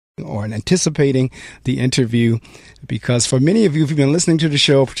or anticipating the interview, because for many of you, if you've been listening to the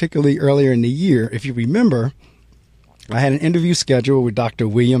show, particularly earlier in the year, if you remember, I had an interview scheduled with Dr.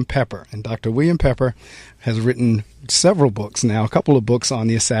 William Pepper, and Dr. William Pepper has written several books now, a couple of books on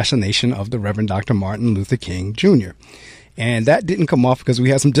the assassination of the Reverend Dr. Martin Luther King Jr. And that didn't come off because we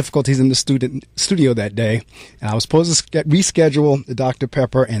had some difficulties in the studio that day. And I was supposed to reschedule Dr.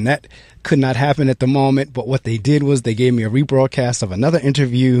 Pepper, and that could not happen at the moment. But what they did was they gave me a rebroadcast of another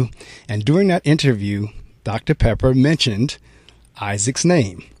interview. And during that interview, Dr. Pepper mentioned Isaac's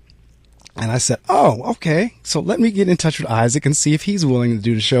name. And I said, oh, okay, so let me get in touch with Isaac and see if he's willing to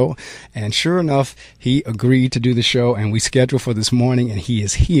do the show. And sure enough, he agreed to do the show, and we scheduled for this morning, and he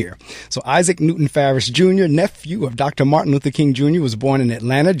is here. So Isaac Newton Farris Jr., nephew of Dr. Martin Luther King Jr., was born in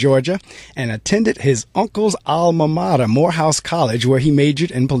Atlanta, Georgia, and attended his uncle's alma mater, Morehouse College, where he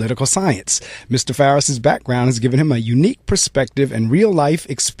majored in political science. Mr. Farris's background has given him a unique perspective and real-life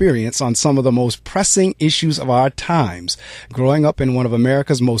experience on some of the most pressing issues of our times. Growing up in one of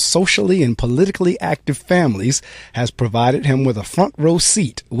America's most socially and politically active families has provided him with a front row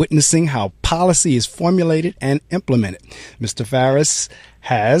seat, witnessing how policy is formulated and implemented. Mr. Farris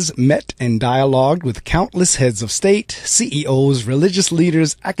has met and dialogued with countless heads of state, CEOs, religious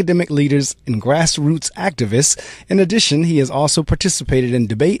leaders, academic leaders, and grassroots activists. In addition, he has also participated in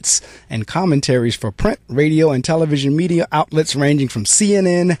debates and commentaries for print, radio, and television media outlets ranging from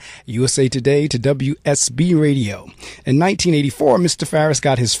CNN, USA Today, to WSB Radio. In 1984, Mr. Farris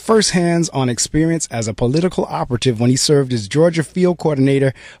got his first hands-on experience as a political operative when he served as Georgia field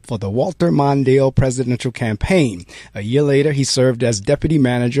coordinator for the Walter Mondale Presidential campaign. A year later, he served as deputy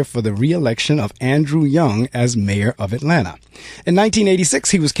manager for the reelection of Andrew Young as mayor of Atlanta. In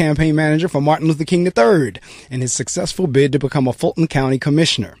 1986, he was campaign manager for Martin Luther King III in his successful bid to become a Fulton County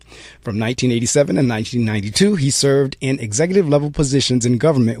commissioner. From 1987 and 1992, he served in executive level positions in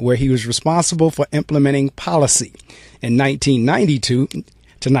government where he was responsible for implementing policy. In 1992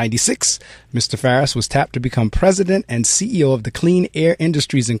 to 96, Mr. Farris was tapped to become president and CEO of the Clean Air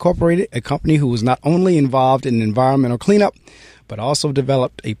Industries Incorporated, a company who was not only involved in environmental cleanup, but also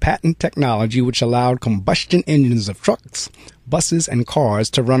developed a patent technology which allowed combustion engines of trucks, buses, and cars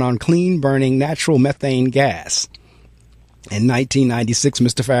to run on clean-burning natural methane gas. In 1996,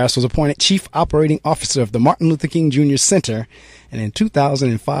 Mr. Farris was appointed Chief Operating Officer of the Martin Luther King Jr. Center, and in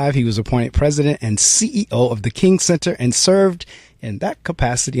 2005, he was appointed President and CEO of the King Center and served in that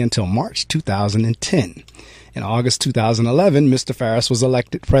capacity until March 2010. In August 2011, Mr. Farris was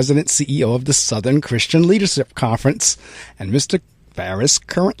elected President CEO of the Southern Christian Leadership Conference, and Mr. Farris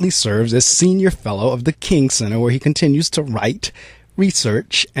currently serves as Senior Fellow of the King Center, where he continues to write,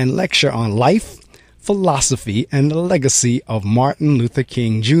 research, and lecture on life, philosophy, and the legacy of Martin Luther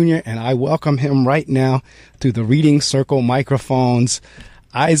King Jr., and I welcome him right now through the Reading Circle microphones.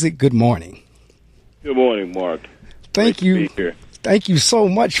 Isaac, good morning. Good morning, Mark. Thank you. Thank you so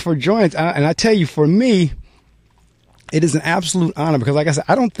much for joining. And I tell you, for me, it is an absolute honor because, like I said,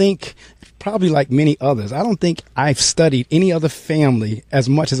 I don't think, probably like many others, I don't think I've studied any other family as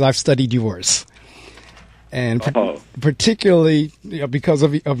much as I've studied yours. And particularly because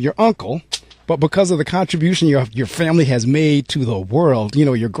of your uncle, but because of the contribution your family has made to the world. You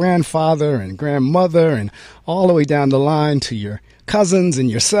know, your grandfather and grandmother and all the way down the line to your cousins and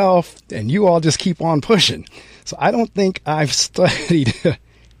yourself, and you all just keep on pushing. So I don't think I've studied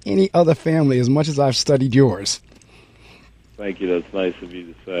any other family as much as I've studied yours. Thank you. That's nice of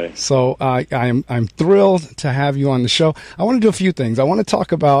you to say. So I'm thrilled to have you on the show. I want to do a few things. I want to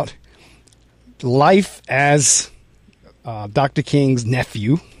talk about life as Dr. King's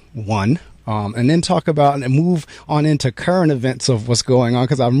nephew, and then talk about and move on into current events of what's going on,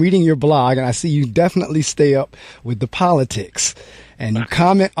 because I'm reading your blog and I see you definitely stay up with the politics. And you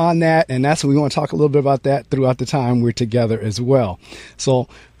comment on that, and that's what we want to talk a little bit about that throughout the time we're together as well. So,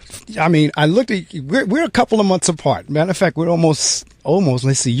 I mean, I looked at, we're a couple of months apart. Matter of fact, we're almost,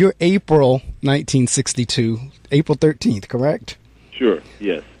 let's see, you're April 1962, April 13th, correct? Sure,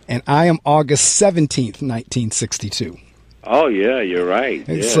 yes. And I am August 17th, 1962. Oh, yeah, you're right.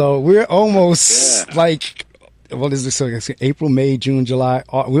 And yeah. so we're almost like, what is this? So April, May, June, July.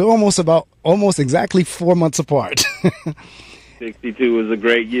 We're almost exactly 4 months apart. 62 was a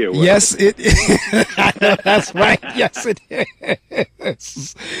great year. Yes, I know, that's right. Yes, it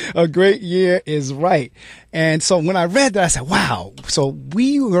is. A great year is right. And so when I read that, I said, wow. So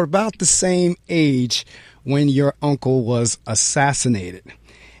we were about the same age when your uncle was assassinated.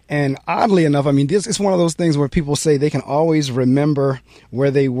 And oddly enough, I mean, this is one of those things where people say they can always remember where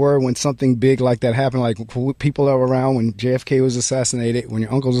they were when something big like that happened. Like people that were around when JFK was assassinated, when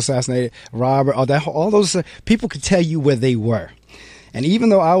your uncle was assassinated, Robert, all those people could tell you where they were. And even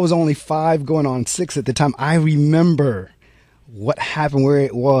though I was only 5 going on 6 at the time, I remember what happened, where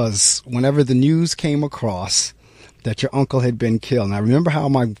it was whenever the news came across that your uncle had been killed. And I remember how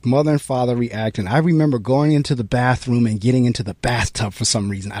my mother and father reacted. And I remember going into the bathroom and getting into the bathtub for some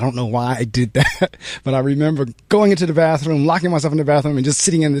reason. I don't know why I did that, but I remember going into the bathroom, locking myself in the bathroom, and just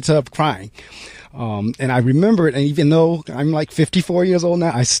sitting in the tub crying. And I remember it. And even though I'm like 54 years old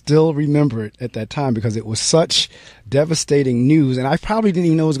now, I still remember it at that time because it was such devastating news. And I probably didn't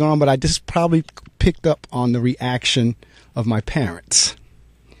even know what was going on, but I just probably picked up on the reaction of my parents.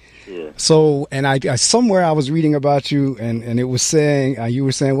 Sure. So, and I somewhere I was reading about you, and it was saying, you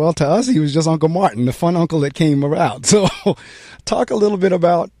were saying, well, to us, he was just Uncle Martin, the fun uncle that came around. So talk a little bit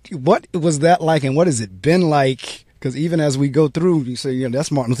about what was that like and what has it been like? Because even as we go through, you say,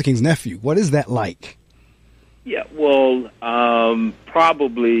 that's Martin Luther King's nephew. What is that like? Yeah, well,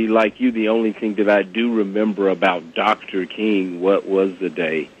 probably like you, the only thing that I do remember about Dr. King, what was the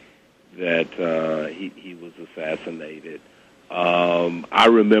day that he was assassinated. I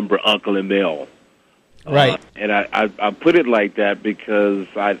remember Uncle Emil. Right. And I put it like that because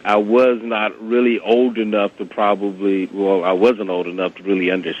I was not really old enough to I wasn't old enough to really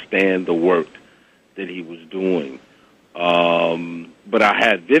understand the work that he was doing. But I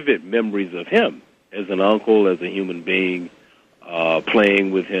had vivid memories of him as an uncle, as a human being,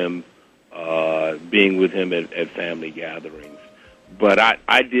 playing with him, being with him at family gatherings. But I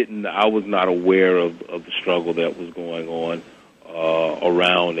was not aware of the struggle that was going on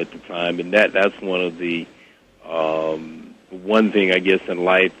around at the time, and that's one of the one thing I guess in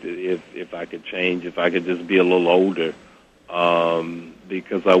life, if I could change, if I could just be a little older,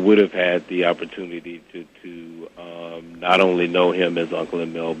 because I would have had the opportunity to not only know him as Uncle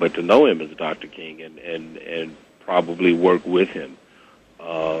Emil, but to know him as Dr. King and probably work with him,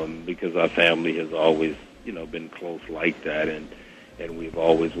 because our family has always been close like that, and we've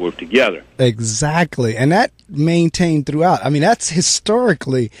always worked together. Exactly. And that maintained throughout. I mean, that's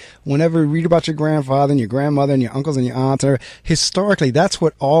historically, whenever we read about your grandfather and your grandmother and your uncles and your aunts, historically, that's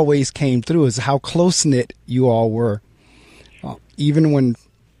what always came through, is how close-knit you all were. Even when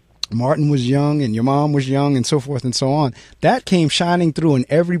Martin was young and your mom was young and so forth and so on, that came shining through in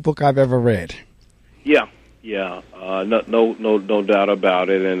every book I've ever read. Yeah. No doubt about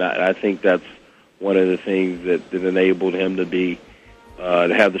it. And I think that's one of the things that enabled him to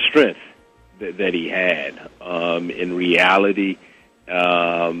have the strength that he had in reality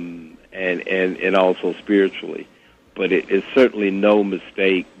and also spiritually. But it's certainly no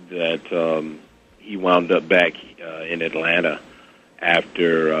mistake that he wound up back in Atlanta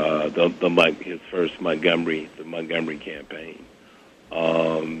after his first Montgomery campaign,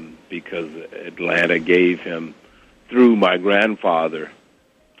 because Atlanta gave him, through my grandfather,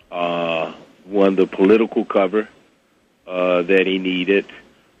 the political cover that he needed,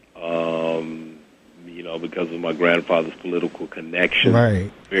 because of my grandfather's political connection,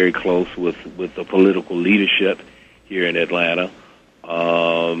 right, very close with the political leadership here in Atlanta.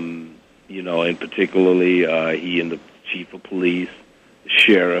 And particularly he and the chief of police, the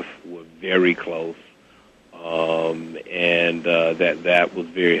sheriff, were very close, and that was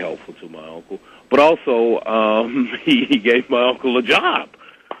very helpful to my uncle. But also, he gave my uncle a job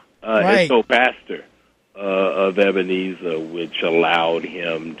as co-pastor of Ebenezer, which allowed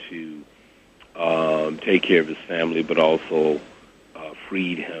him to take care of his family, but also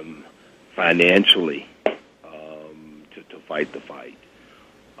freed him financially to fight the fight.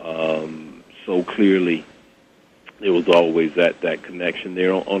 So clearly, there was always that connection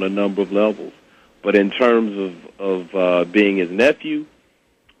there on a number of levels. But in terms of being his nephew,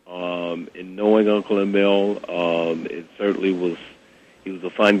 and knowing Uncle Emil, it certainly was. He was a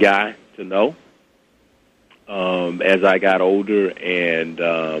fun guy to know. As I got older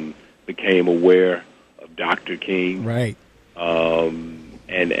and became aware of Dr. King, right,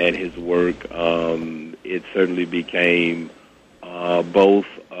 and his work, it certainly became both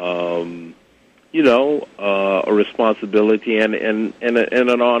a responsibility and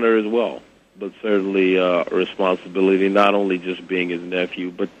an honor as well. But certainly a responsibility, not only just being his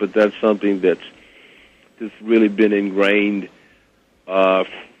nephew, but that's something that's really been ingrained,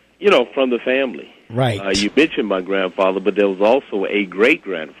 from the family. Right. You mentioned my grandfather, but there was also a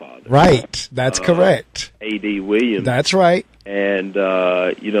great-grandfather. Right. That's correct. A.D. Williams. That's right. And,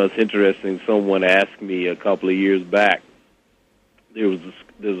 it's interesting. Someone asked me a couple of years back, there's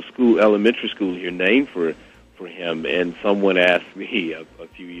a school, elementary school here named for him, and someone asked me a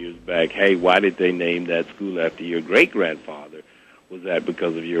few years back, hey, why did they name that school after your great-grandfather? Was that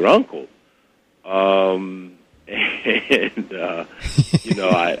because of your uncle? And And I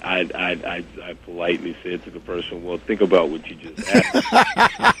politely said to the person, "Well, think about what you just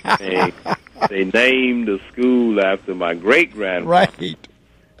asked." They named the school after my great grandfather, Right?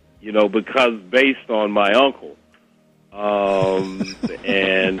 Because based on my uncle.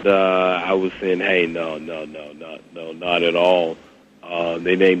 And I was saying, "Hey, no, not at all."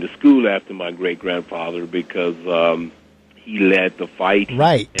 They named the school after my great grandfather because he led the fight in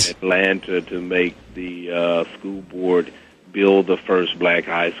Atlanta to make the school board build the first black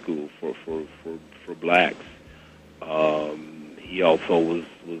high school for blacks. He also was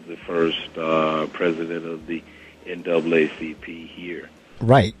the first president of the NAACP here,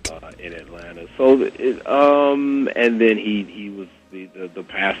 in Atlanta. So, and then he was the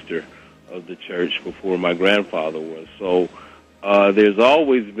pastor of the church before my grandfather was. So, there's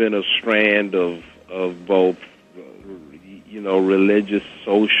always been a strand of both, religious,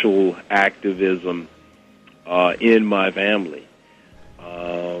 social activism in my family.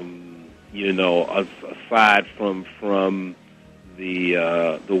 Aside from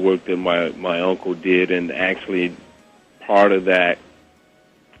the work that my uncle did, and actually part of that,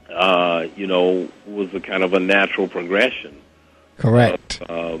 was a kind of a natural progression. Correct.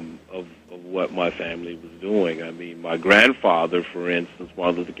 Of what my family was doing. I mean, my grandfather, for instance,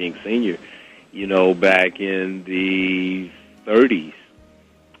 Martin Luther King Sr., back in the 30s,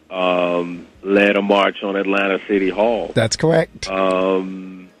 led a march on Atlanta City Hall. That's correct.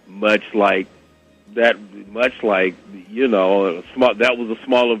 Much like that was a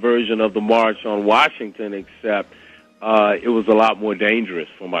smaller version of the march on Washington, except it was a lot more dangerous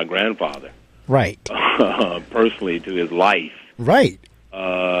for my grandfather. Right. Personally, to his life. Right.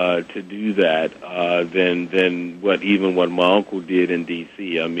 To do that than what my uncle did in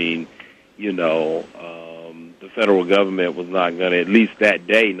D.C. I mean, the federal government was not going to, at least that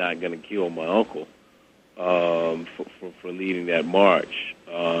day, not going to kill my uncle for leading that march.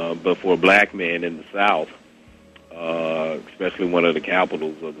 But for a black man in the South, especially one of the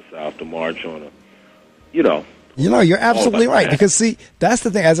capitals of the South, to march on you're absolutely right. Because see, that's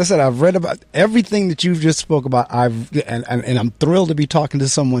the thing. As I said, I've read about everything that you've just spoke about. And I'm thrilled to be talking to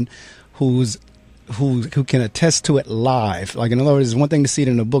someone who can attest to it live. Like, in other words, it's one thing to see it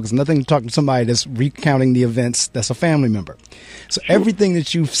in a book. It's nothing to talk to somebody that's recounting the events that's a family member. So everything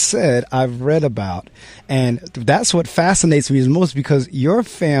that you've said, I've read about. And that's what fascinates me the most, because your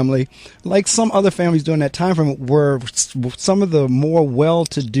family, like some other families during that time frame, were some of the more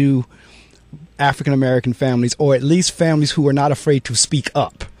well-to-do African-American families, or at least families who were not afraid to speak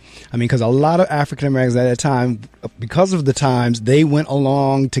up. I mean, because a lot of African-Americans at that time, because of the times, they went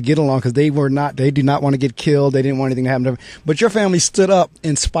along to get along because they did not want to get killed. They didn't want anything to happen to them. But your family stood up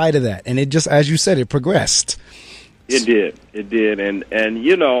in spite of that. And it just, as you said, it progressed. It did. And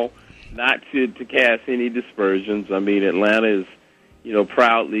not to cast any dispersions. I mean, Atlanta is,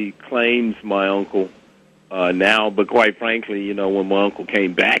 proudly claims my uncle now, but quite frankly, when my uncle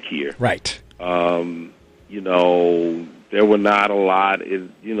came back here. Right. There were not a lot, a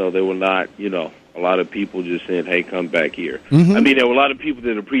lot of people just saying, "Hey, come back here." Mm-hmm. I mean, there were a lot of people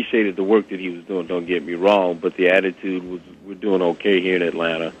that appreciated the work that he was doing, don't get me wrong, but the attitude was, we're doing okay here in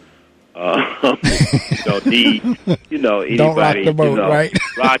Atlanta. Don't need, anybody, don't rock the boat, right?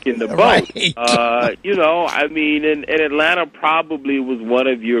 Rocking the boat. Right. I mean, and Atlanta probably was one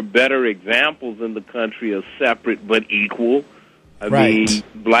of your better examples in the country of separate but equal. I mean,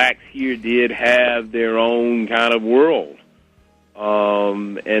 blacks here did have their own kind of world.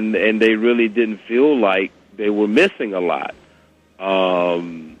 And they really didn't feel like they were missing a lot,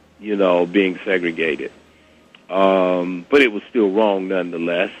 being segregated. But it was still wrong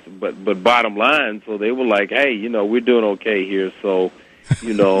nonetheless. But bottom line, so they were like, hey, we're doing okay here, so,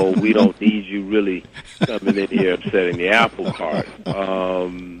 we don't need you really coming in here upsetting the apple cart.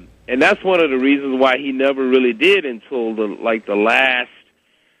 And that's one of the reasons why he never really did until the last,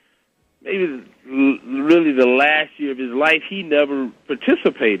 maybe really the last year of his life. He never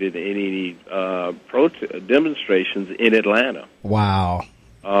participated in any demonstrations in Atlanta. Wow.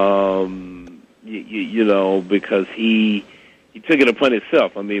 Because he took it upon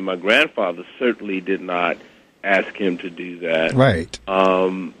himself. I mean, my grandfather certainly did not ask him to do that. Right.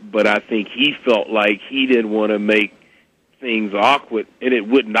 But I think he felt like he didn't want to make things awkward, and it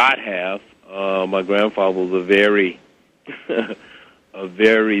would not have. My grandfather was a very,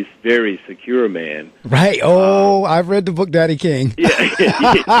 very secure man. Right. Oh, I've read the book Daddy King.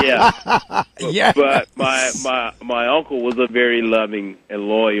 Yeah. Yeah. But my uncle was a very loving and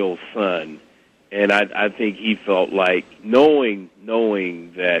loyal son, and I think he felt like knowing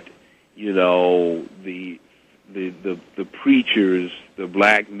that the the preachers, the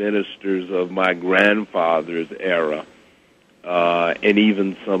black ministers of my grandfather's era, and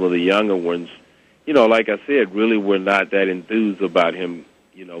even some of the younger ones, like I said, really were not that enthused about him,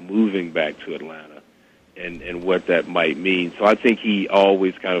 moving back to Atlanta and what that might mean. So I think he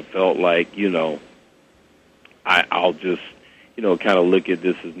always kind of felt like, I'll just, kind of look at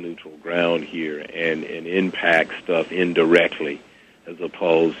this as neutral ground here and impact stuff indirectly as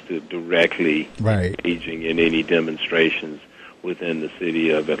opposed to directly engaging in any demonstrations within the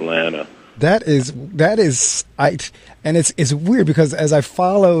city of Atlanta. And it's weird because as I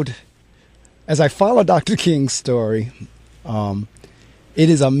followed Dr. King's story, it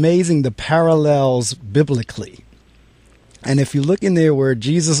is amazing the parallels biblically. And if you look in there where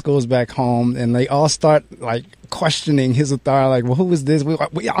Jesus goes back home and they all start like questioning his authority, like, well, who is this?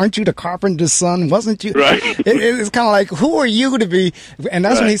 Aren't you the carpenter's son? Wasn't you? Right. It's kind of like, who are you to be? And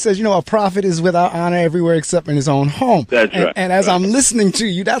that's when he says, a prophet is without honor everywhere except in his own home. That's right. And as I'm listening to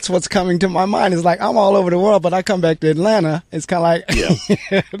you, that's what's coming to my mind. It's like, I'm all over the world, but I come back to Atlanta. It's kind of like,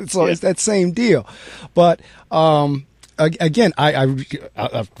 it's that same deal. But, again,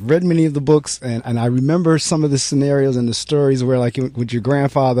 I've read many of the books, and I remember some of the scenarios and the stories where, like with your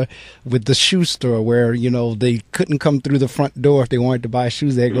grandfather, with the shoe store, where they couldn't come through the front door if they wanted to buy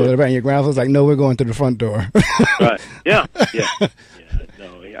shoes. They'd go to the back, and your grandfather's like, "No, we're going through the front door." Right? Yeah.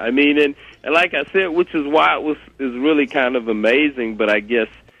 No, I mean, and like I said, which is why is really kind of amazing. But I guess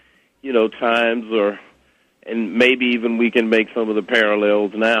times are, and maybe even we can make some of the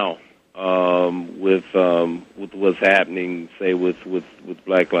parallels now. With what's happening, say with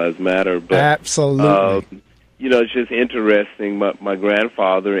Black Lives Matter, but absolutely, it's just interesting. My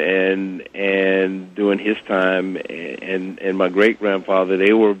grandfather and during his time, and my great grandfather,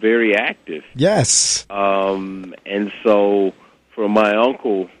 they were very active. Yes. And so for my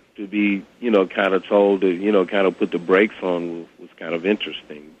uncle to be, kind of told to, kind of put the brakes on was kind of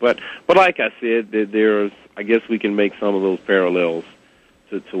interesting. But like I said, I guess we can make some of those parallels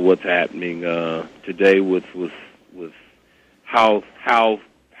to what's happening today with how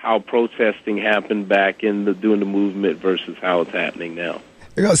protesting happened back during the movement versus how it's happening now.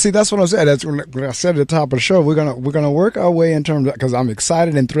 See, that's what I said. That's when I said at the top of the show. We're gonna work our way in terms of, because I'm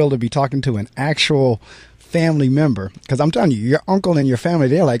excited and thrilled to be talking to an actual family member, because I'm telling you, your uncle and your family,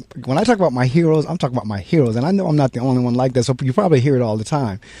 they're like, when I talk about my heroes, I'm talking about my heroes, and I know I'm not the only one like that, so you probably hear it all the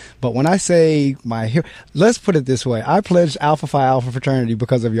time. But when I say my hero, let's put it this way: I pledged Alpha Phi Alpha fraternity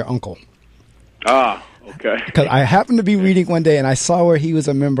because of your uncle. Okay. Because I happened to be reading one day and I saw where he was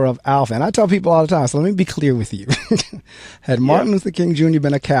a member of Alpha, and I tell people all the time, so let me be clear with you. Had Martin Luther King Jr.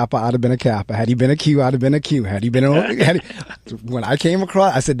 been a Kappa, I'd have been a Kappa. Had he been a Q, I'd have been a Q. When I came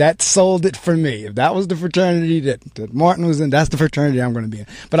across, I said, that sold it for me. If that was the fraternity that Martin was in, that's the fraternity I'm going to be in.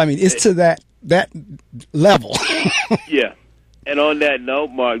 But I mean, it's to that level. Yeah. And on that note,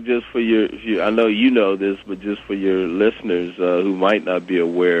 Mark, just for I know you know this, but just for your listeners who might not be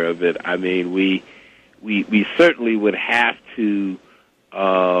aware of it, I mean, we certainly would have to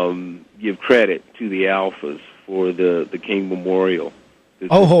give credit to the Alphas for the King Memorial.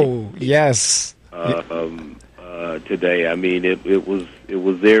 Yes. Today, I mean, it was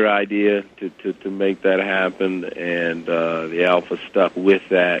their idea to make that happen, and the Alpha stuck with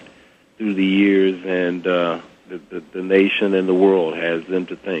that through the years, and the nation and the world has them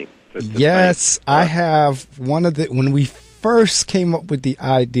to thank. Yes, I have when we first came up with the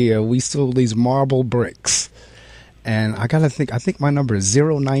idea, we sold these marble bricks. And I think my number is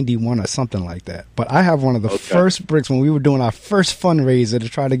 091 or something like that. But I have one of the first bricks when we were doing our first fundraiser to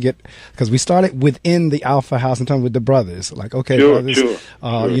try to get, because we started within the Alpha House in terms with the brothers. Like, brothers, sure.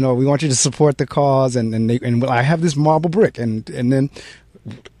 We want you to support the cause, and I have this marble brick, and then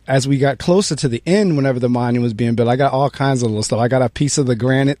as we got closer to the end, whenever the monument was being built, I got all kinds of little stuff. I got a piece of the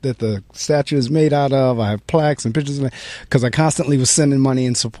granite that the statue is made out of. I have plaques and pictures of it, because I constantly was sending money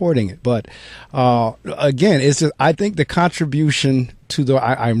and supporting it. But again, it's just, I think the contribution to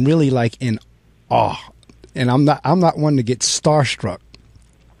I'm really like in awe, and I'm not one to get starstruck,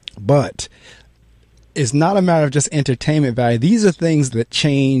 but it's not a matter of just entertainment value. These are things that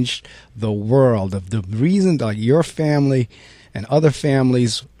change the world. The reason that your family and other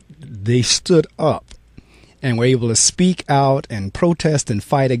families, they stood up and were able to speak out and protest and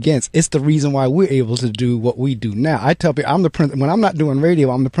fight against. It's the reason why we're able to do what we do now. I tell people, when I'm not doing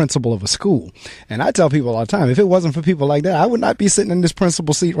radio, I'm the principal of a school. And I tell people all the time, if it wasn't for people like that, I would not be sitting in this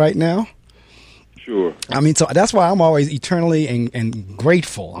principal seat right now. Sure. I mean, so that's why I'm always eternally and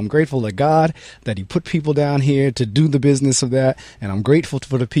grateful. I'm grateful to God that he put people down here to do the business of that, and I'm grateful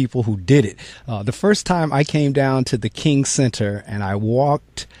for the people who did it. The first time I came down to the King Center and I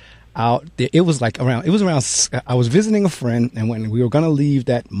walked out there. It was around, I was visiting a friend, and when we were going to leave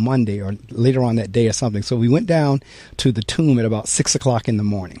that Monday or later on that day or something. So we went down to the tomb at about 6:00 in the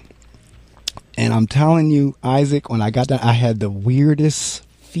morning. And I'm telling you, Isaac, when I got there, I had the weirdest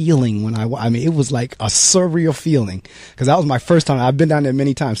feeling when I mean, it was like a surreal feeling, because that was my first time. I've been down there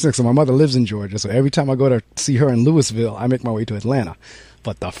many times since. So my mother lives in Georgia. So every time I go to see her in Louisville, I make my way to Atlanta.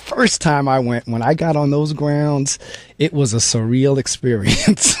 But the first time I went, when I got on those grounds, it was a surreal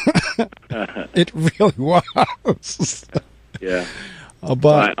experience. It really was. Yeah. But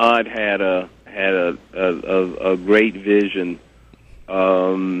my aunt had a great vision.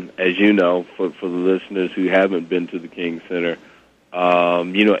 As you know, for the listeners who haven't been to the King Center,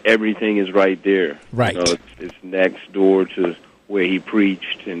 everything is right there. Right. It's next door to where he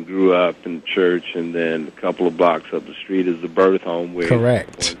preached and grew up in church, and then a couple of blocks up the street is the birth home where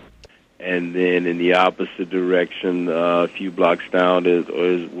correct. And then in the opposite direction, a few blocks down,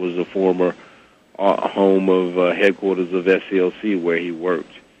 was a former home of headquarters of SCLC where he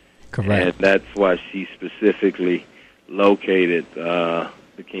worked. Correct. And that's why she specifically located the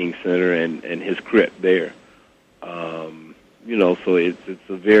King Center and his crypt there. So it's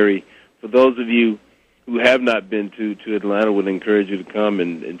a very, for those of you who have not been to Atlanta, would encourage you to come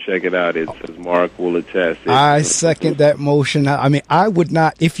and check it out. It's, as Mark will attest. I second that motion. I mean, I would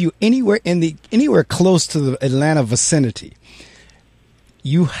not, if you anywhere close to the Atlanta vicinity,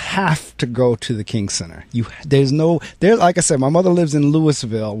 you have to go to the King Center. Like I said, my mother lives in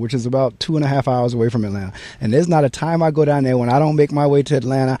Louisville, which is about 2.5 hours away from Atlanta. And there's not a time I go down there when I don't make my way to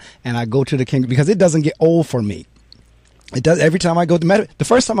Atlanta and I go to the King, because it doesn't get old for me. It does. Every time I go to the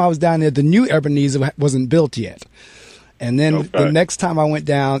first time I was down there, the new Ebenezer wasn't built yet. And then the next time I went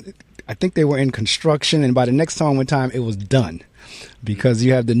down, I think they were in construction. And by the next time I went down, it was done, because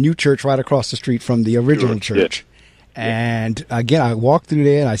you have the new church right across the street from the original church. Yeah. And again, I walk through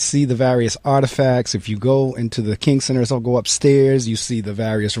there and I see the various artifacts. If you go into the King Center, so go upstairs, you see the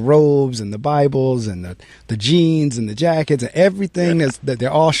various robes and the Bibles and the jeans and the jackets and everything that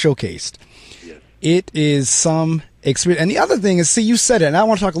they're all showcased. Yeah. It is some experience. And the other thing is, see, you said it, and I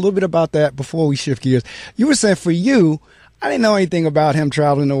want to talk a little bit about that before we shift gears. You were saying for you, I didn't know anything about him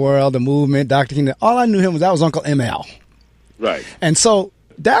traveling the world, the movement, Dr. King. All I knew him was that was Uncle ML. Right. And so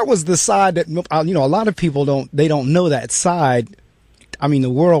that was the side that, a lot of people don't know that side. I mean, the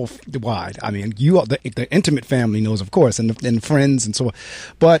worldwide. I mean, the intimate family knows, of course, and friends and so on.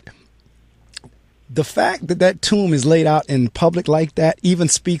 But the fact that tomb is laid out in public like that even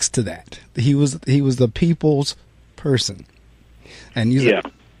speaks to that. He was the people's person. And yeah.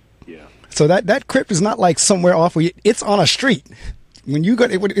 So that crypt is not like somewhere off where it's on a street. When you go,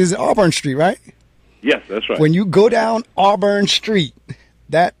 is it Auburn Street, right? Yes, that's right. When you go down Auburn Street,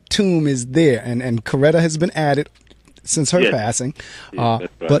 that tomb is there, and Coretta has been added since her passing. Yes,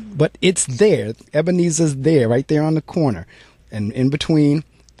 right. But it's there. Ebenezer's there, right there on the corner, and in between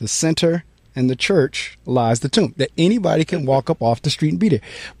the center and the church lies the tomb, that anybody can walk up off the street and be there.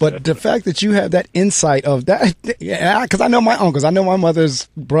 But the fact that you have that insight of that, because I know my uncles, I know my mother's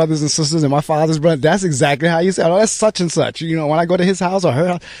brothers and sisters and my father's brother, that's exactly how you say, oh, that's such and such, when I go to his house or her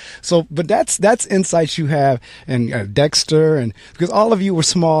house. So, but that's insights you have, and Dexter, and because all of you were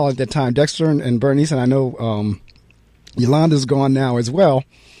small at that time, Dexter and Bernice, and I know Yolanda's gone now as well.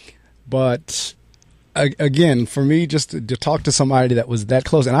 But again, for me, just to talk to somebody that was that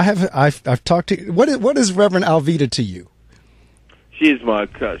close, and I've talked to. What is Reverend Alvita to you? She's my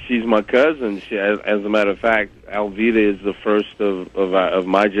cousin. She, as a matter of fact, Alvita is the first of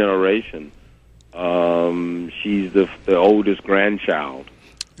my generation. She's the oldest grandchild.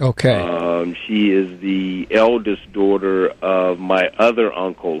 Okay. She is the eldest daughter of my other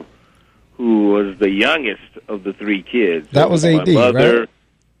uncle, who was the youngest of the three kids. That was AD, right?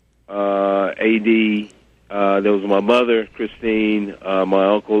 AD. There was my mother, Christine,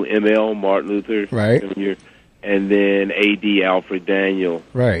 my uncle, ML, Martin Luther Jr., and then AD Alfred Daniel,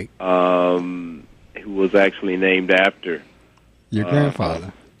 who was actually named after your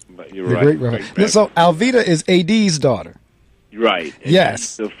grandfather. You're right. Great. So Alvita is AD's daughter. Right. And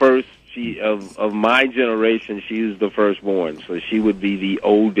yes. The first of my generation, she was the firstborn, so she would be the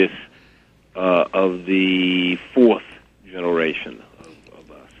oldest of the fourth generation.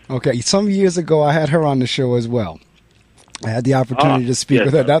 Okay, some years ago I had her on the show as well. I had the opportunity to speak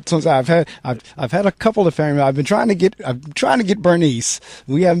with her. That's what I've had a couple of family. I'm trying to get Bernice.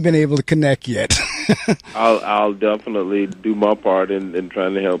 We haven't been able to connect yet. I'll definitely do my part in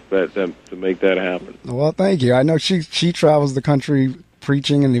trying to help to make that happen. Well, thank you. I know she travels the country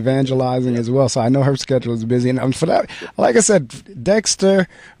preaching and evangelizing as well. So I know her schedule is busy. And for that, like I said, Dexter,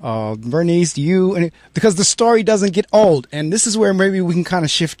 Bernice, you, and because the story doesn't get old. And this is where maybe we can kind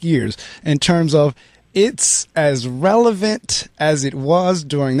of shift gears in terms of it's as relevant as it was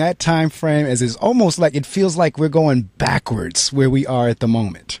during that time frame as it's almost like it feels like we're going backwards where we are at the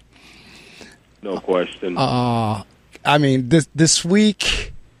moment. No question. I mean, this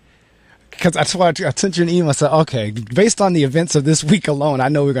week, because that's why I sent you an email. I said, okay, based on the events of this week alone, I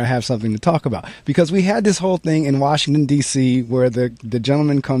know we're going to have something to talk about. Because we had this whole thing in Washington, D.C., where the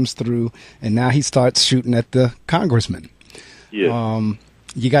gentleman comes through, and now he starts shooting at the congressman. Yeah.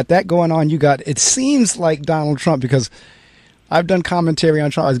 You got that going on. It seems like Donald Trump, because I've done commentary on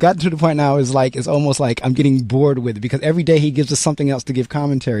Trump. It's gotten to the point now it's almost like I'm getting bored with it because every day he gives us something else to give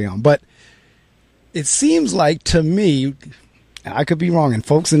commentary on. But it seems like to me, I could be wrong, and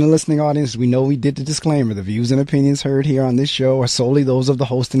folks in the listening audience, we know we did the disclaimer. The views and opinions heard here on this show are solely those of the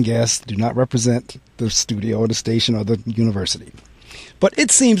host and guests, do not represent the studio or the station or the university. But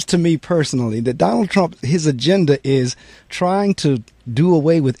it seems to me personally that Donald Trump, his agenda is trying to do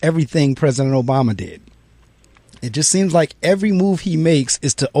away with everything President Obama did. It just seems like every move he makes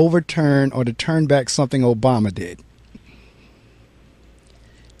is to overturn or to turn back something Obama did.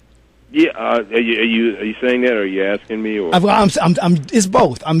 Yeah, are you saying that, or are you asking me? Or? It's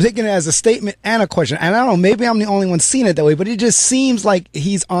both. I'm taking it as a statement and a question. And I don't know, maybe I'm the only one seeing it that way, but it just seems like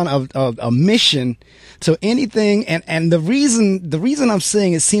he's on a mission to anything. And the reason I'm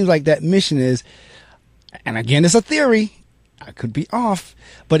saying it seems like that mission is, and again, it's a theory, I could be off,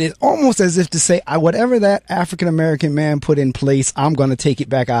 but it's almost as if to say, whatever that African-American man put in place, I'm going to take it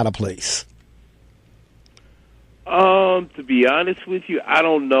back out of place. To be honest with you, I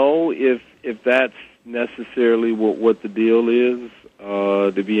don't know if that's necessarily what the deal is.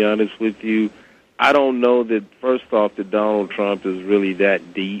 To be honest with you, I don't know that, first off, that Donald Trump is really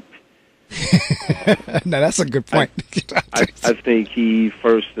that deep. No, that's a good point. I think he,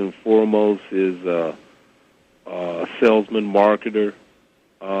 first and foremost, is a salesman, marketer.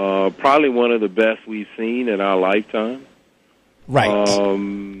 Probably one of the best we've seen in our lifetime. Right.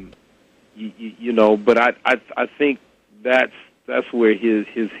 You know, but I think that's where his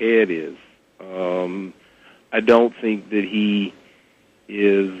head is. I don't think that he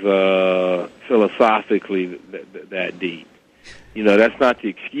is philosophically that deep. You know, that's not the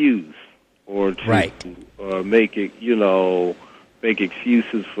excuse, or to make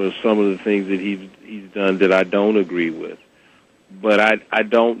excuses for some of the things that he's done that I don't agree with. But I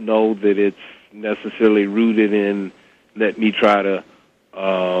don't know that it's necessarily rooted in let me try to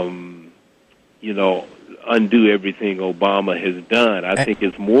undo everything Obama has done. I think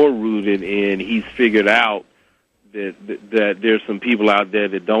it's more rooted in he's figured out that there's some people out there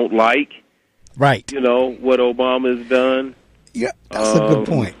that don't like, what Obama has done. Yeah, that's a good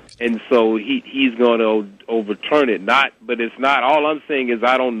point. And so he's going to overturn it. But it's not. All I'm saying is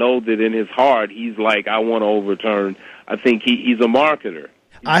I don't know that in his heart he's like, I want to overturn. I think he's a marketer.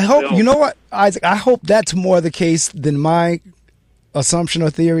 I hope, you know what, Isaac, I hope that's more the case than my assumption or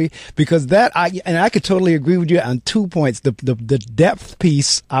theory, because I could totally agree with you on 2 points. The depth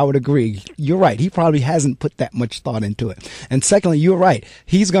piece, I would agree. You're right. He probably hasn't put that much thought into it. And secondly, you're right.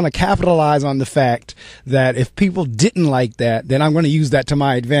 He's going to capitalize on the fact that if people didn't like that, then I'm going to use that to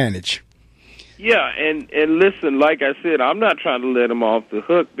my advantage. Yeah, and listen, like I said, I'm not trying to let him off the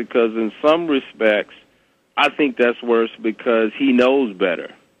hook, because in some respects, I think that's worse because he knows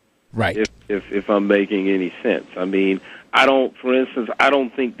better. Right. If I'm making any sense. I mean, for instance, I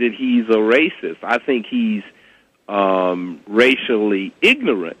don't think that he's a racist. I think he's racially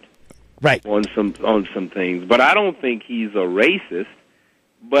ignorant, right, on some things. But I don't think he's a racist.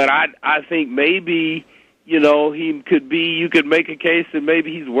 But I think maybe he could be. You could make a case that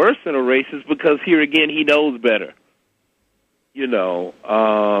maybe he's worse than a racist because here again he knows better.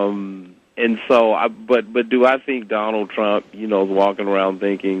 And so, but do I think Donald Trump, is walking around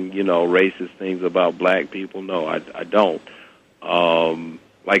thinking, racist things about black people? No, I don't.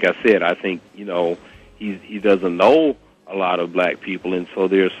 Like I said, I think, he doesn't know a lot of black people, and so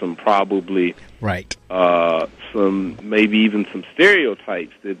there's some probably some maybe even some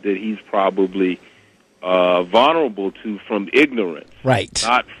stereotypes that he's probably vulnerable to from ignorance,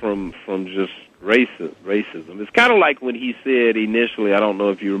 not from just racism. It's kind of like when he said initially, I don't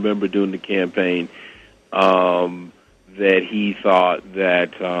know if you remember during the campaign, that he thought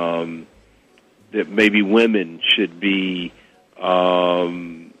that that maybe women should be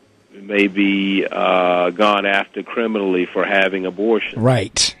maybe gone after criminally for having abortion.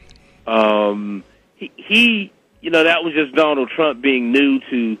 Right. He that was just Donald Trump being new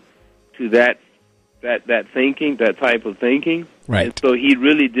to that thinking, that type of thinking. Right. And so he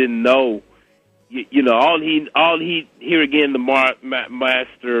really didn't know. You know, all he here again, the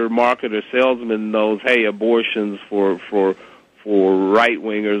master marketer salesman knows. Hey, abortions for right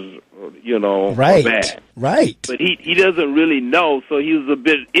wingers, you know, right, are bad. Right. But he doesn't really know, so he was a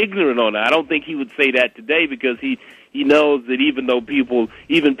bit ignorant on that. I don't think he would say that today because he knows that even though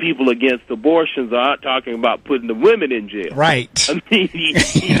even people against abortions aren't talking about putting the women in jail. Right. I mean, he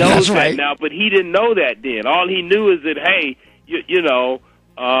knows that right. now, but he didn't know that then. All he knew is that, hey, you know,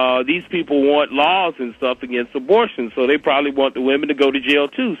 these people want laws and stuff against abortion, so they probably want the women to go to jail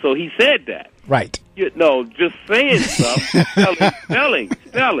too. So he said that. Right. No, just saying stuff, spelling,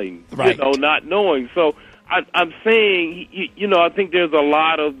 right. You know, not knowing. So I'm saying, you know, I think there's a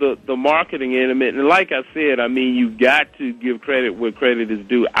lot of the marketing in it. And like I said, I mean, you got to give credit where credit is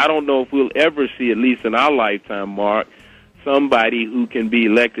due. I don't know if we'll ever see, at least in our lifetime, Mark, somebody who can be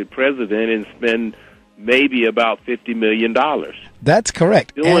elected president and spend maybe about $50 million. That's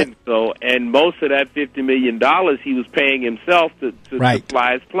correct. Doing so, and most of that $50 million he was paying himself to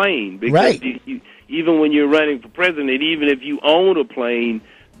fly his plane. Because even when you're running for president, even if you own a plane,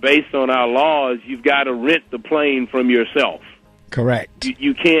 based on our laws, you've got to rent the plane from yourself. Correct.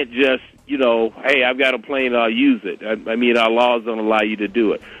 You can't just, you know, hey, I've got a plane, I'll use it. I mean, our laws don't allow you to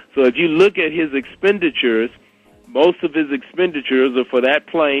do it. So if you look at his expenditures, most of his expenditures are for that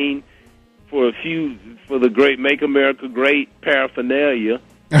plane, for the great Make America Great paraphernalia.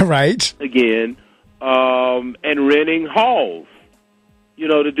 Right. Again, and renting halls, you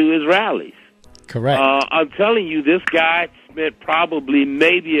know, to do his rallies. Correct. I'm telling you, this guy spent probably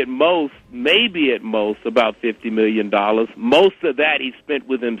maybe at most about $50 million. Most of that he spent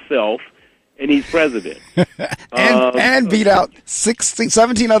with himself, and he's president. and beat out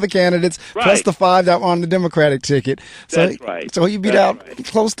 17 other candidates, plus the 5 that were on the Democratic ticket. So, That's right. So he beat out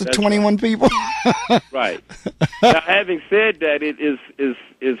close to 21 people. Right. Now, having said that, it is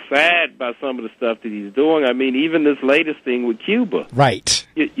sad by some of the stuff that he's doing. I mean, even this latest thing with Cuba. Right.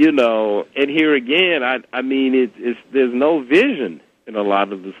 You know, and here again, I mean, there's no vision in a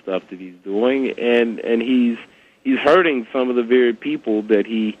lot of the stuff that he's doing, and he's hurting some of the very people that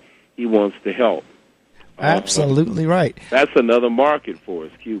he wants to help. Absolutely right. That's another market for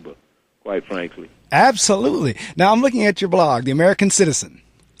us, Cuba, quite frankly. Absolutely. Now, I'm looking at your blog, The American Citizen.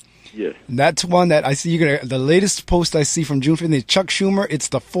 Yes. And that's one that I see. The latest post I see from June 15th is Chuck Schumer. It's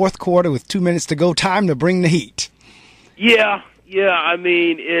the fourth quarter with 2 minutes to go. Time to bring the heat. Yeah. I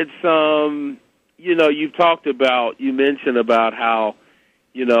mean, it's, you know, you mentioned about how,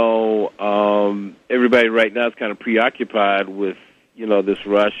 you know, everybody right now is kind of preoccupied with, you know, this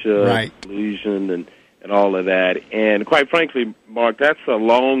Russia collusion and all of that. And quite frankly, Mark, that's a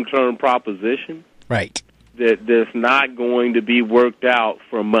long-term proposition. Right. That's not going to be worked out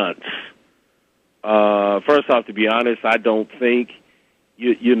for months. First off, to be honest, I don't think,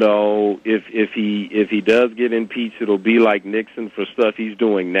 you know, if he does get impeached, it'll be like Nixon for stuff he's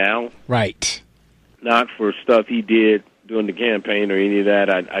doing now. Right. Not for stuff he did during the campaign or any of that.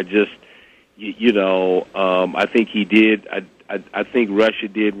 I just, you know, I think he did. I think Russia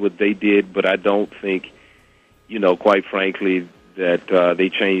did what they did, but I don't think, you know, quite frankly, that they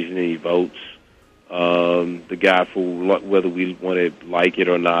changed any votes. The guy, for whether we want to like it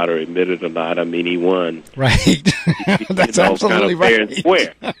or not or admit it or not, I mean, he won. Right. That's absolutely fair and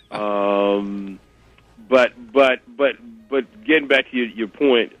square. But getting back to your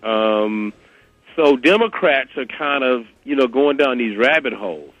point, so Democrats are kind of, you know, going down these rabbit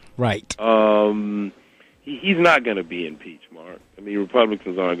holes. Right. He's not going to be impeached, Mark. I mean,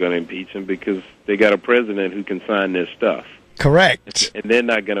 Republicans aren't going to impeach him because they got a president who can sign their stuff. Correct. And they're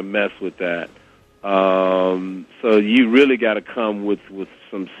not going to mess with that. So you really got to come with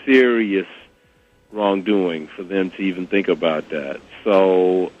some serious wrongdoing for them to even think about that.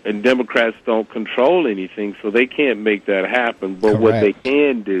 So, and Democrats don't control anything, so they can't make that happen. But Correct. What they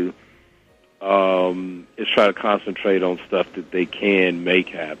can do is try to concentrate on stuff that they can make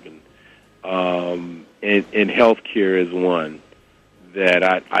happen. And healthcare is one that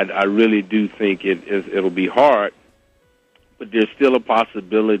I really do think it'll be hard, but there's still a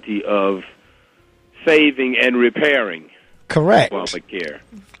possibility of saving and repairing. Correct. Obamacare.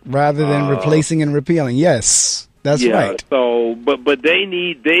 Rather than replacing and repealing. Yes, that's right. So, but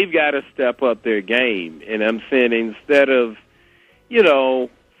they've got to step up their game. And I'm saying instead of, you know,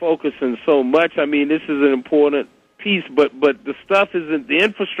 focusing so much, I mean, this is an important piece, but the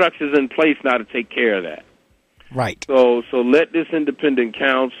infrastructure is in place now to take care of that. Right. So let this independent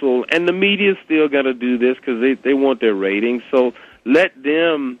counsel, and the media's still got to do this because they want their ratings. So let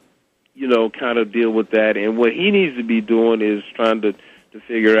them, you know, kind of deal with that. And what he needs to be doing is trying to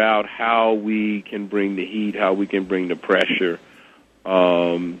figure out how we can bring the heat, how we can bring the pressure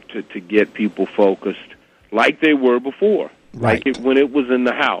to get people focused like they were before, right. like when it was in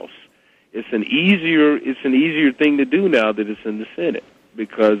the House. It's an easier thing to do now that it's in the Senate,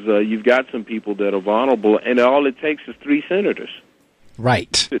 because you've got some people that are vulnerable, and all it takes is 3 senators,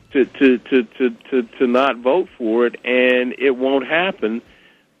 right, to not vote for it, and it won't happen.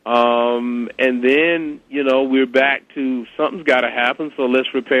 And then we're back to something's got to happen, so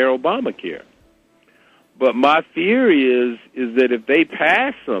let's repair Obamacare. But my fear is that if they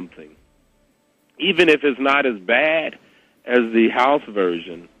pass something, even if it's not as bad as the House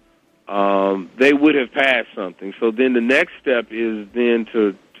version, they would have passed something. So then the next step is then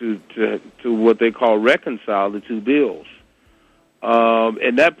to what they call reconcile the 2 bills.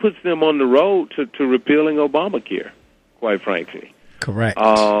 And that puts them on the road to repealing Obamacare, quite frankly. Correct.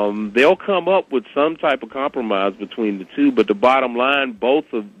 They'll come up with some type of compromise between the 2, but the bottom line,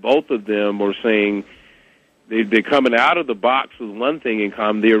 both of them are saying they're coming out of the box with one thing in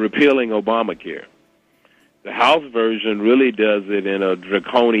common: they're repealing Obamacare. The House version really does it in a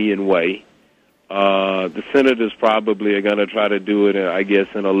draconian way. The senators probably are going to try to do it, I guess,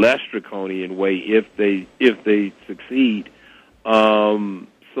 in a less draconian way if they succeed.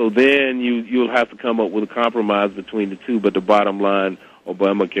 So then you'll have to come up with a compromise between the 2. But the bottom line,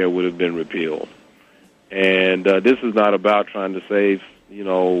 Obamacare would have been repealed. And this is not about trying to save,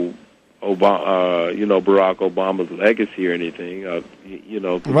 Barack Obama's legacy or anything.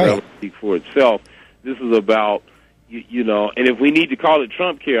 Right. Speak for itself. This is about, and if we need to call it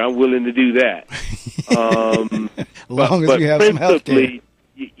Trump care, I'm willing to do that. As long as we have some health care.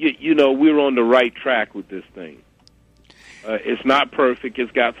 We're on the right track with this thing. It's not perfect.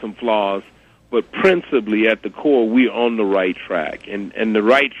 It's got some flaws. But principally, at the core, we're on the right track. And the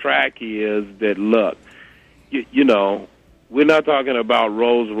right track is that, look, we're not talking about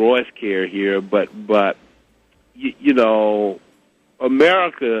Rolls-Royce care here, but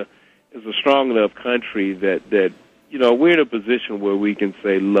America is a strong enough country that we're in a position where we can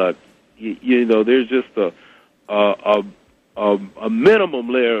say, look, there's just a minimum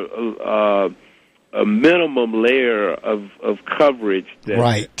layer of coverage that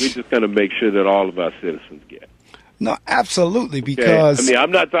right. we're just going to make sure that all of our citizens get. No, absolutely, because... Okay? I mean,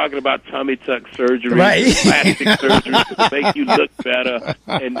 I'm not talking about tummy tuck surgery, right. plastic surgery to make you look better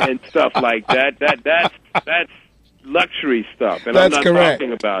and stuff like that. That's luxury stuff, and That's I'm not correct.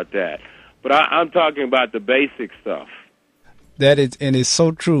 talking about that. But I'm talking about the basic stuff. That is, and it's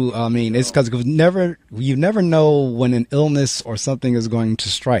so true. I mean, it's because you never know when an illness or something is going to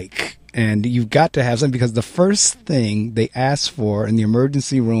strike. And you've got to have something, because the first thing they ask for in the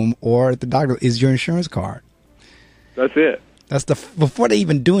emergency room or at the doctor is your insurance card. That's it. Before they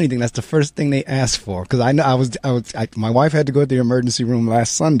even do anything, that's the first thing they ask for. Because I know my wife had to go to the emergency room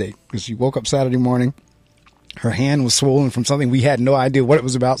last Sunday because she woke up Saturday morning. Her hand was swollen from something. We had no idea what it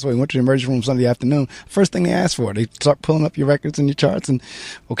was about, so we went to the emergency room Sunday afternoon. First thing they asked for, they start pulling up your records and your charts, and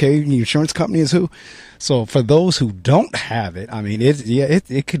okay, your insurance company is who. So for those who don't have it, I mean,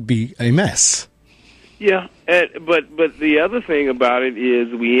 it could be a mess. Yeah, but the other thing about it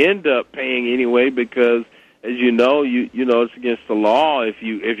is we end up paying anyway because, as you know, it's against the law if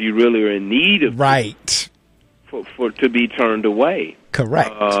you really are in need of right for to be turned away.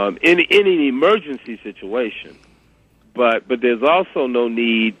 Correct. In an emergency situation, but there's also no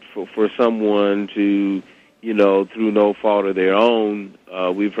need for someone to, through no fault of their own.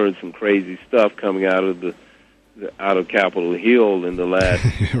 We've heard some crazy stuff coming out of Capitol Hill in the last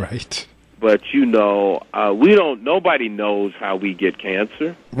right. But nobody knows how we get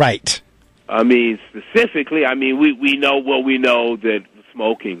cancer. Right. I mean, specifically, we know that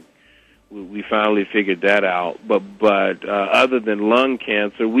smoking. We finally figured that out, but other than lung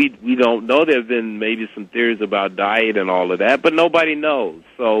cancer, we don't know. There have been maybe some theories about diet and all of that, but nobody knows.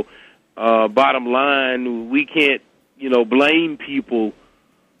 So, bottom line, we can't blame people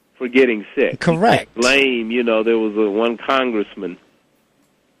for getting sick. Correct. Blame. There was one congressman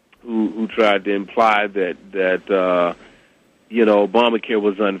who tried to imply that Obamacare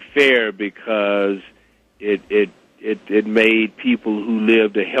was unfair because it made people who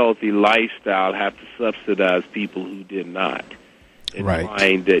lived a healthy lifestyle have to subsidize people who did not. And right.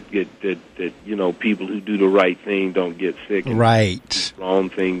 Find that people who do the right thing don't get sick. And right. The wrong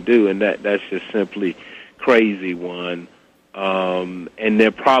thing do, and that's just simply crazy one. And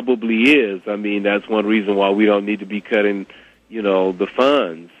there probably is. I mean, that's one reason why we don't need to be cutting, the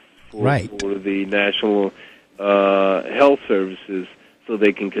funds for the National Health Services so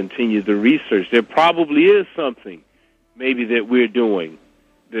they can continue the research. There probably is something maybe that we're doing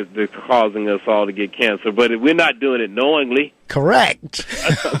that's causing us all to get cancer, but we're not doing it knowingly. Correct.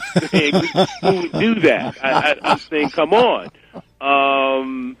 I'm saying, who would do that? I'm saying, come on.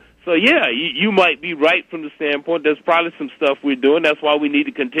 So, yeah, you might be right from the standpoint. There's probably some stuff we're doing. That's why we need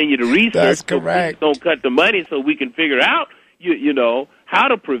to continue to research. That's correct. So don't cut the money so we can figure out, you know, how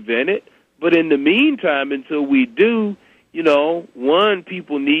to prevent it. But in the meantime, until we do, you know, one,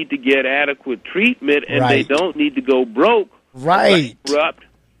 people need to get adequate treatment, and they don't need to go broke, bankrupt,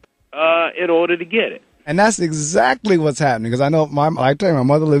 in order to get it. And that's exactly what's happening. Because I know, I tell you, my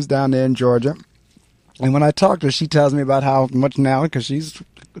mother lives down there in Georgia. And when I talk to her, she tells me about how much now, because she's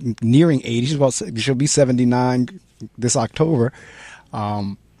nearing 80. She'll be 79 this October.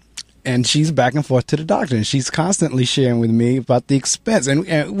 And she's back and forth to the doctor. And she's constantly sharing with me about the expense. And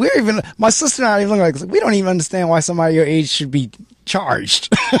we're even, my sister and I are even like, we don't even understand why somebody your age should be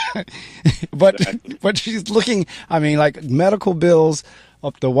charged. but she's looking, I mean, like medical bills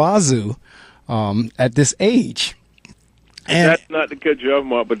up the wazoo at this age. And that's not to cut you off,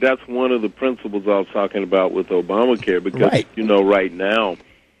 Mark, but that's one of the principles I was talking about with Obamacare, because, you know, right now,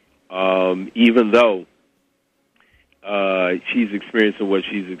 even though she's experiencing what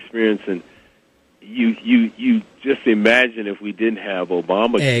she's experiencing, you just imagine if we didn't have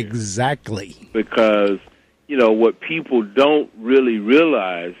Obamacare. Exactly. Because, you know, what people don't really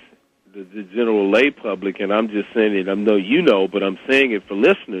realize, the general lay public, and I'm just saying it, I know you know, but I'm saying it for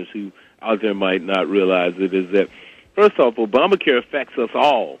listeners who out there might not realize it, is that, first off, Obamacare affects us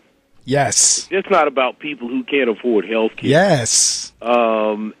all. Yes. It's not about people who can't afford health care. Yes.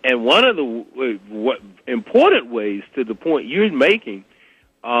 And one of the important ways, to the point you're making,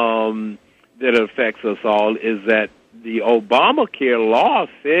 that affects us all is that the Obamacare law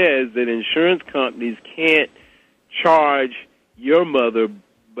says that insurance companies can't charge your mother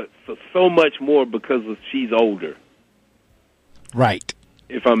but for so much more because she's older. Right.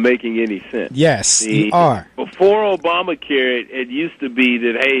 If I'm making any sense. Yes, you are. Before Obamacare, it used to be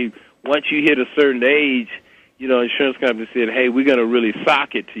that, hey, once you hit a certain age, you know, insurance companies said, hey, we're going to really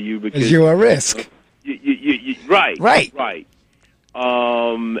sock it to you because you're a risk. Right.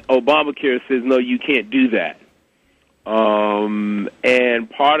 Obamacare says, no, you can't do that. And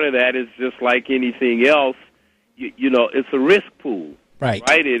part of that is just like anything else, you know, it's a risk pool. Right.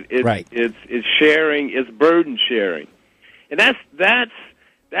 Right? It's sharing, it's burden sharing. And that's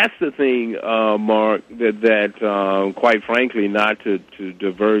the thing, Mark, that quite frankly, not to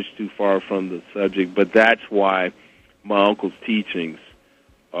diverge too far from the subject, but that's why my uncle's teachings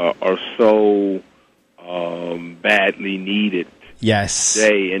are so badly needed. Yes.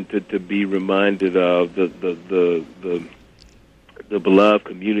 Today, and to be reminded of the beloved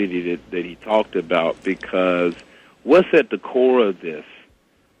community that he talked about, because what's at the core of this,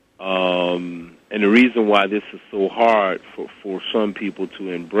 and the reason why this is so hard for some people to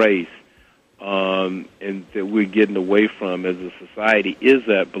embrace, and that we're getting away from as a society, is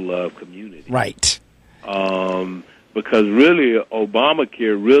that beloved community. Right. Because really,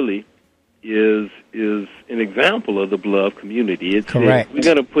 Obamacare really is an example of the beloved community. It's correct. We're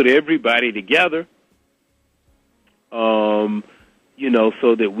going to put everybody together, you know,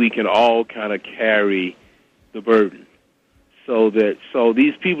 so that we can all kind of carry the burden. So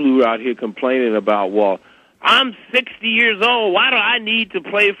these people who are out here complaining about, well, I'm 60 years old. Why do I need to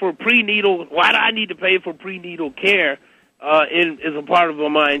pay for prenatal? Why do I need to pay for prenatal care as a part of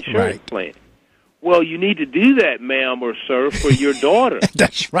my insurance plan? Well, you need to do that, ma'am or sir, for your daughter.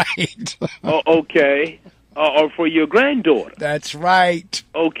 That's right. Okay. Or for your granddaughter. That's right.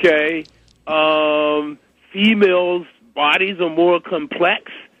 Okay. Females' bodies are more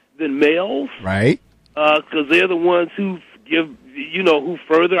complex than males. Right. Because they're the ones who who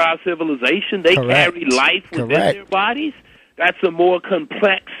further our civilization. They carry life within their bodies. That's a more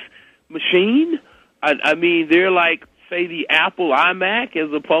complex machine. I mean, they're like, say, the Apple iMac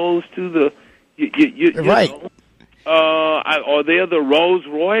as opposed to the, you know, or they're the Rolls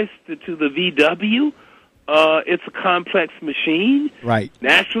Royce to the VW. It's a complex machine. Right.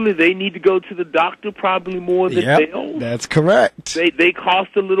 Naturally, they need to go to the doctor probably more than males. That's correct. They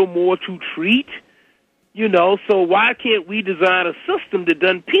cost a little more to treat. You know, so why can't we design a system that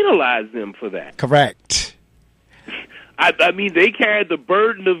doesn't penalize them for that? Correct. I mean, they carry the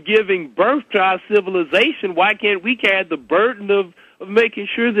burden of giving birth to our civilization. Why can't we carry the burden of making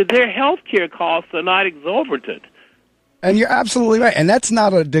sure that their health care costs are not exorbitant? And you're absolutely right. And that's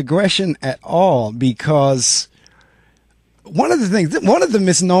not a digression at all, because one of the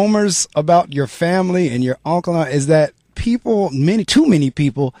misnomers about your family and your uncle is that too many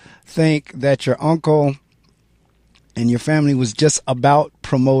people think that your uncle and your family was just about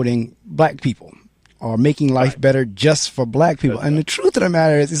promoting black people or making life better just for black people. And the truth of the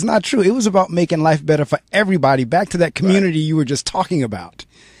matter is, it's not true. It was about making life better for everybody, back to that community you were just talking about.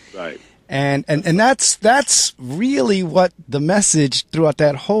 Right. And that's really what the message throughout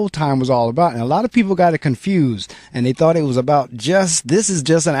that whole time was all about. And a lot of people got it confused, and they thought it was about this is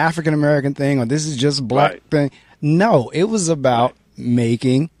just an African American thing, or this is just black thing. No, it was about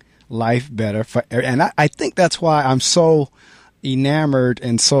making life better for, and I think that's why I'm so enamored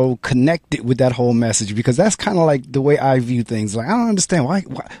and so connected with that whole message, because that's kind of like the way I view things. Like, I don't understand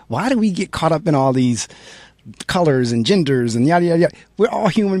why do we get caught up in all these colors and genders and yada yada yada? We're all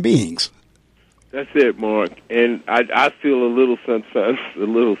human beings. That's it, Mark. And I feel a little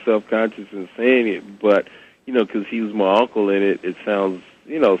self-conscious in saying it, but because he was my uncle, and it sounds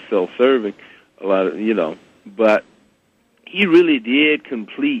self-serving a lot of but he really did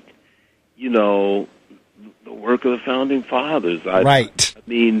complete the work of the founding fathers. Right. I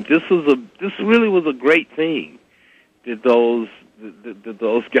mean, this really was a great thing that those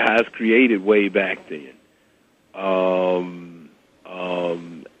guys created way back then.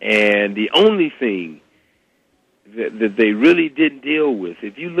 And the only thing that they really didn't deal with,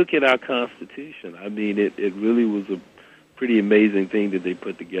 if you look at our Constitution, I mean, it really was a pretty amazing thing that they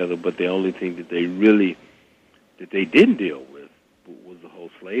put together, but the only thing that they didn't deal with was the whole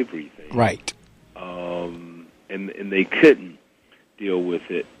slavery thing. Right. And they couldn't deal with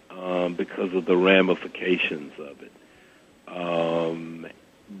it because of the ramifications of it.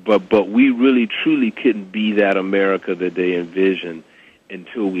 But we really, truly couldn't be that America that they envisioned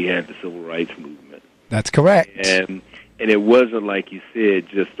until we had the Civil Rights Movement. That's correct. And it wasn't, like you said,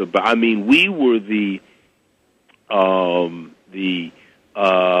 just about. I mean, we were the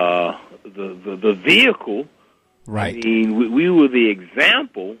vehicle. Right. I mean, we were the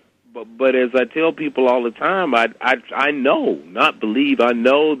example. But as I tell people all the time, I know, not believe, I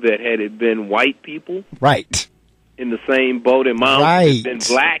know that had it been white people, right, in the same boat, and my uncle had been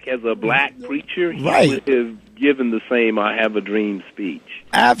black as a black preacher, he would have given the same "I Have a Dream" speech.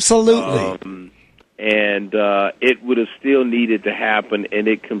 Absolutely. And it would have still needed to happen, and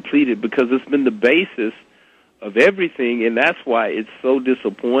it completed, because it's been the basis of everything, and that's why it's so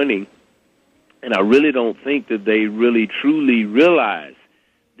disappointing. And I really don't think that they really truly realize.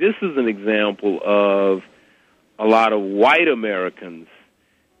 This is an example of a lot of white Americans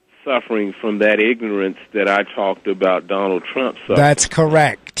suffering from that ignorance that I talked about Donald Trump suffering. That's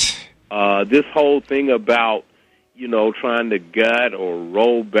correct. This whole thing about, trying to gut or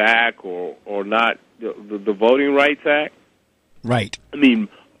roll back or not the Voting Rights Act. Right. I mean,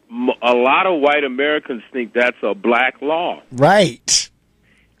 a lot of white Americans think that's a black law. Right.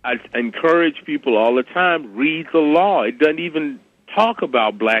 I encourage people all the time, read the law. It doesn't even talk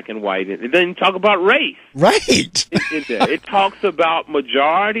about black and white. It doesn't talk about race. Right. It talks about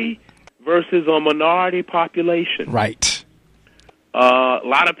majority versus a minority population. Right. A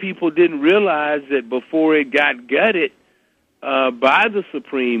lot of people didn't realize that before it got gutted by the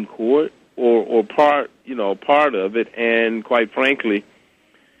Supreme Court or part of it, and quite frankly,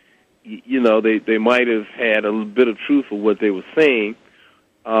 they might have had a little bit of truth of what they were saying.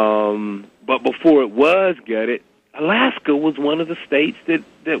 But before it was gutted, Alaska was one of the states that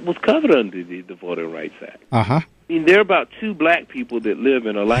was covered under the Voting Rights Act. Uh-huh. I mean, there are about 2 black people that live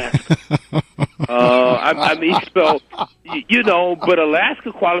in Alaska. But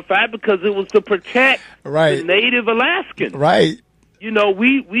Alaska qualified because it was to protect the native Alaskans. Right.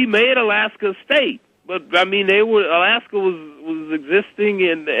 We made Alaska a state, but I mean, Alaska was existing,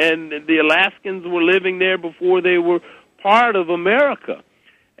 and the Alaskans were living there before they were part of America,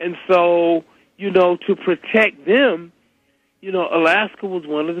 and so. To protect them, Alaska was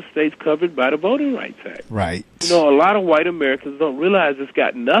one of the states covered by the Voting Rights Act. Right. A lot of white Americans don't realize it's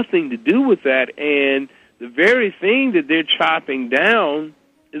got nothing to do with that, and the very thing that they're chopping down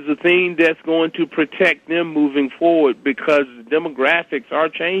is the thing that's going to protect them moving forward, because the demographics are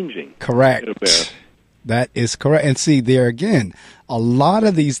changing. Correct. That is correct. And see, there again, a lot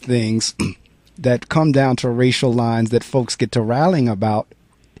of these things that come down to racial lines that folks get to rallying about,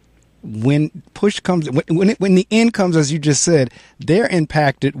 when push comes, when the end comes, as you just said, they're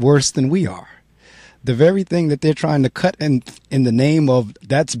impacted worse than we are. The very thing that they're trying to cut in the name of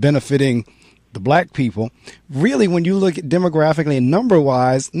that's benefiting the black people, really, when you look at demographically and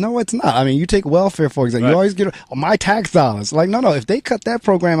number-wise, no, it's not. I mean, you take welfare, for example. Right. You always get my tax dollars. Like, no. If they cut that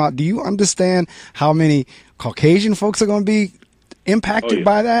program out, do you understand how many Caucasian folks are going to be impacted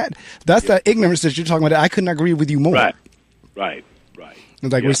by that? That's that ignorance that you're talking about. I couldn't agree with you more. Right.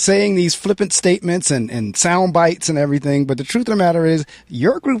 It's like we're saying these flippant statements and sound bites and everything, but the truth of the matter is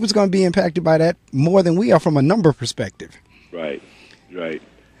your group is going to be impacted by that more than we are from a number perspective. Right.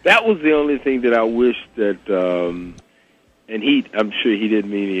 That was the only thing that I wish that, I'm sure he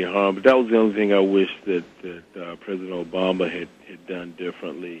didn't mean any harm, but that was the only thing I wish that President Obama had done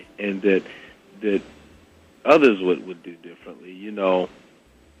differently, and that others would do differently. You know,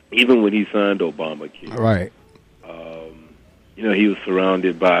 even when he signed Obamacare, right? You know, he was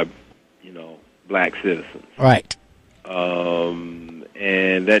surrounded by, you know, black citizens, right?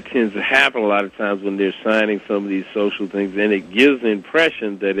 And that tends to happen a lot of times when they're signing some of these social things, and it gives the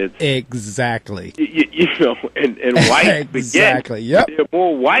impression that it's exactly, you know, and whites exactly, yep. There are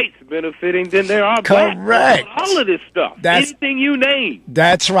more whites benefiting than there are correct. Blacks. All of this stuff, anything you name,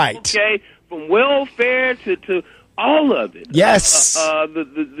 that's right. Okay, from welfare to all of it. Yes.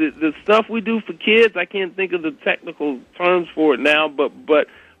 The stuff we do for kids, I can't think of the technical terms for it now, but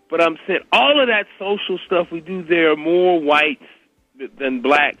I'm saying all of that social stuff we do, there are more whites than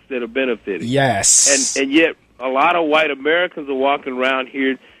blacks that are benefiting. Yes. And yet a lot of white Americans are walking around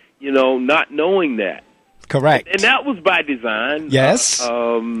here, you know, not knowing that. Correct. And that was by design. Yes.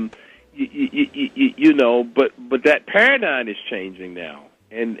 You know, but that paradigm is changing now.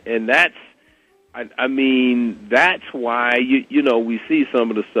 And that's, I mean, that's why, you know, we see some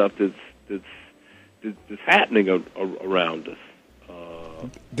of the stuff that's happening around us.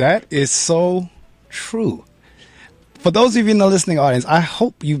 That is so true. For those of you in the listening audience, I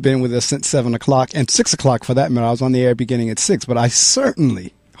hope you've been with us since 7 o'clock, and 6 o'clock for that matter. I was on the air beginning at 6, but I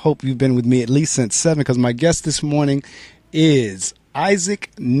certainly hope you've been with me at least since 7, because my guest this morning is Isaac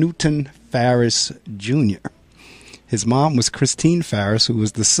Newton Farris Jr. His mom was Christine Farris, who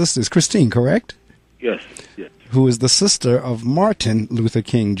was the sister. Is Christine correct? Yes, yes. Who is the sister of Martin Luther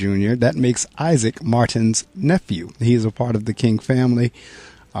King Jr. That makes Isaac Martin's nephew. He is a part of the King family,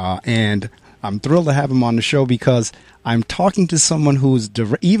 and I'm thrilled to have him on the show because I'm talking to someone who's,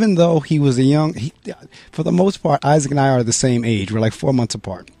 even though he was for the most part, Isaac and I are the same age. We're like 4 months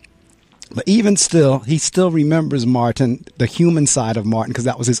apart. But even still, he still remembers Martin, the human side of Martin, because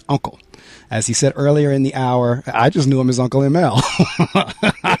that was his uncle. As he said earlier in the hour, I just knew him as Uncle ML.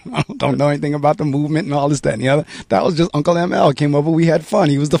 I don't know anything about the movement and all this, that, and the other. That was just Uncle ML. Came over, we had fun.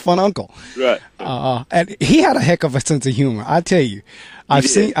 He was the fun uncle. Right. And he had a heck of a sense of humor, I tell you.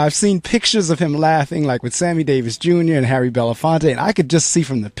 I've seen pictures of him laughing, like with Sammy Davis Jr. and Harry Belafonte, and I could just see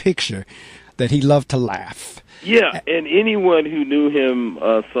from the picture that he loved to laugh. Yeah, and anyone who knew him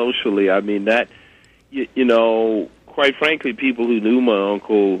socially, I mean, that, you know, quite frankly, people who knew my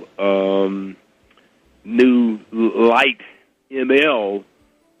uncle liked ML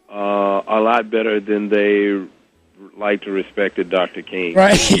a lot better than they liked or respected Dr. King.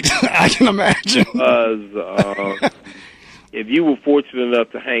 Right, I can imagine. Because if you were fortunate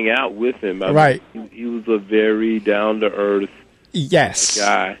enough to hang out with him, right, he was a very down-to-earth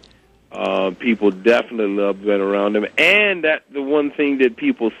guy. People definitely loved being around him. And that the one thing that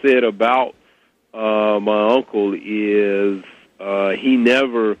people said about my uncle is he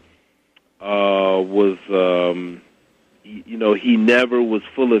never was, he never was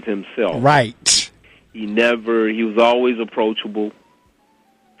full of himself. Right. He was always approachable,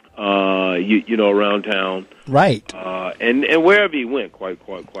 around town. Right. And wherever he went, quite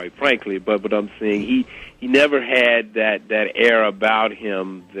frankly. But I'm saying he never had that air about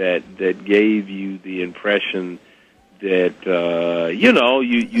him that gave you the impression that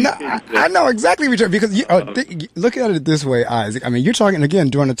I know exactly what you're, because look at it this way, Isaac. I mean, you're talking again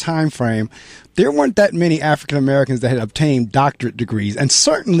during a time frame. There weren't that many African Americans that had obtained doctorate degrees, and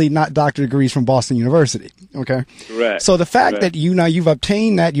certainly not doctorate degrees from Boston University. Okay, correct. So the fact that you've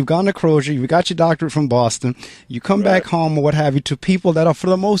obtained that, you've gone to Crozier, you've got your doctorate from Boston, you come back home or what have you to people that are for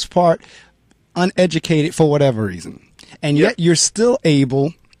the most part uneducated for whatever reason, and yet you're still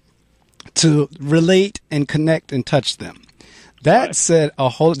able to relate and connect and touch them. That said,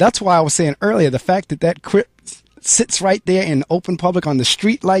 that's why I was saying earlier, the fact that crypt sits right there in open public on the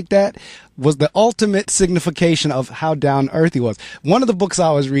street like that was the ultimate signification of how down to earth he was. One of the books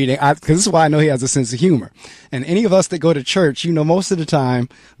I was reading, because this is why I know he has a sense of humor. And any of us that go to church, most of the time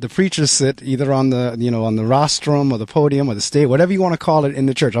the preachers sit either on the rostrum or the podium or the stage, whatever you want to call it in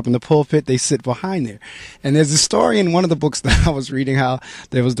the church, up in the pulpit, they sit behind there. And there's a story in one of the books that I was reading how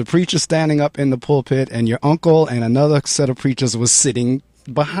there was the preacher standing up in the pulpit and your uncle and another set of preachers was sitting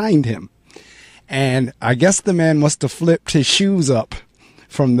behind him. And I guess the man must have flipped his shoes up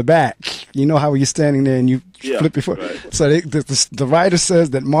from the back. You know how you're standing there and you flip your foot. Right. So the writer says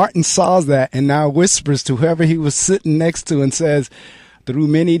that Martin saw that and now whispers to whoever he was sitting next to and says, "Through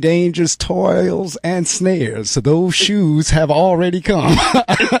many dangers, toils, and snares, so those shoes have already come." And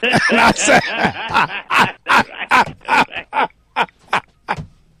I said,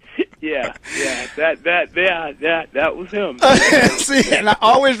 Yeah, that was him. See, and I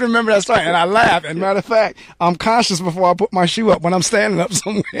always remember that story, and I laugh. And matter of fact, I'm conscious before I put my shoe up when I'm standing up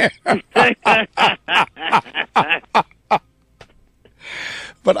somewhere.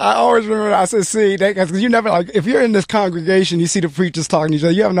 But I always remember, I said, see, because you never, like, if you're in this congregation, you see the preachers talking to each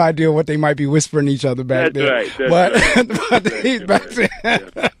other, you have no idea what they might be whispering to each other back there.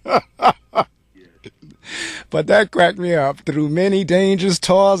 But that cracked me up. Through many dangers,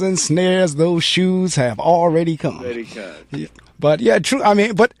 toils, and snares, those shoes have already come. But yeah, true. I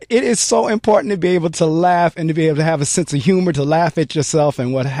mean, but it is so important to be able to laugh and to be able to have a sense of humor, to laugh at yourself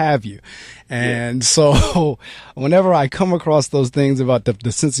and what have you. And so whenever I come across those things about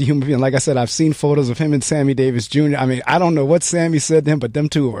the sense of humor, and like I said, I've seen photos of him and Sammy Davis Jr. I mean, I don't know what Sammy said to him, but them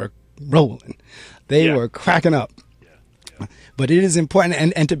two were rolling. They were cracking up. But it is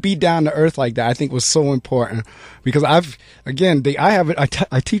important, and to be down to earth like that, I think was so important, because I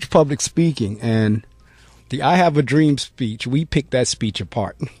teach public speaking, and the I Have a Dream speech, we pick that speech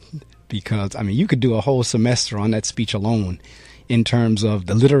apart, because I mean, you could do a whole semester on that speech alone, in terms of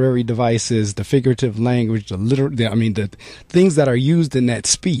the literary devices, the figurative language, the things that are used in that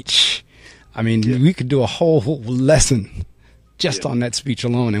speech. I mean, we could do a whole lesson just on that speech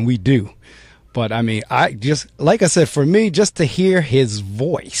alone, and we do. But I mean, I just, like I said, for me, just to hear his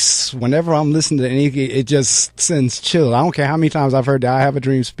voice, whenever I'm listening to anything, it just sends chills. I don't care how many times I've heard the I Have a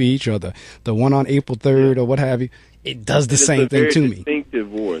Dream speech or the one on April 3rd or what have you. It does the same thing to me. It's a very distinctive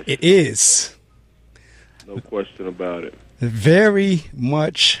voice. It is. No question about it. Very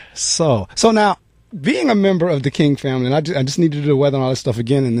much so. So now, being a member of the King family, and I just need to do the weather and all this stuff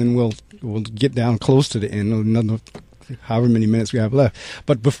again, and then we'll get down close to the end. Another however many minutes we have left.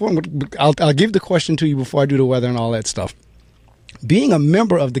 But before, I'll give the question to you before I do the weather and all that stuff. Being a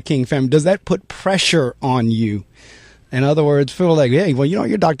member of the King family, does that put pressure on you? In other words, feel like, hey, well,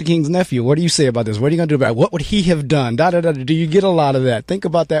 you're Dr. King's nephew. What do you say about this? What are you going to do about it? What would he have done? Do you get a lot of that? Think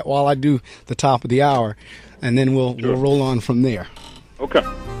about that while I do the top of the hour, and then we'll roll on from there. Okay.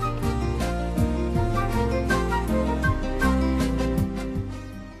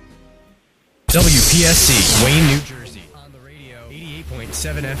 WPSC, Wayne, New Jersey. On the radio,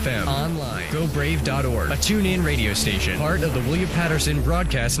 88.7 FM. Online, gobrave.org. A tune-in radio station. Part of the William Patterson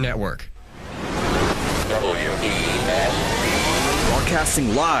Broadcast Network.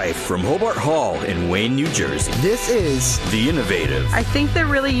 Broadcasting live from Hobart Hall in Wayne, New Jersey. This is The Innovative. I think they're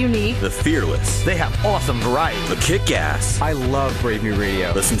really unique. The Fearless. They have awesome variety. The Kick-Ass. I love Brave New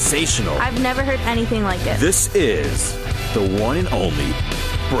Radio. The Sensational. I've never heard anything like it. This is the one and only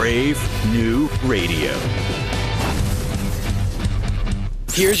Brave New Radio.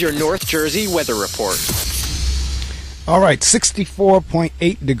 Here's your North Jersey weather report. All right,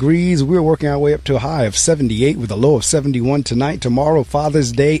 64.8 degrees. We're working our way up to a high of 78 with a low of 71 tonight. Tomorrow,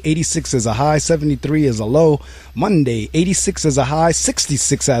 Father's Day, 86 is a high, 73 is a low. Monday, 86 is a high,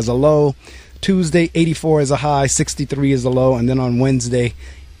 66 as a low. Tuesday, 84 is a high, 63 is a low. And then on Wednesday,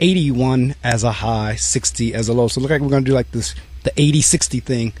 81 as a high, 60 as a low. So it looks like we're going to do like this, the 80-60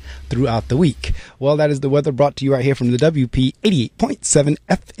 thing throughout the week. Well, that is the weather brought to you right here from the WP 88.7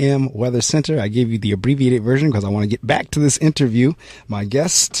 FM Weather Center. I gave you the abbreviated version because I want to get back to this interview. My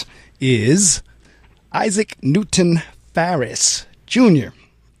guest is Isaac Newton Farris Jr.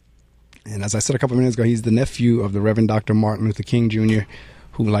 And as I said a couple of minutes ago, he's the nephew of the Reverend Dr. Martin Luther King Jr.,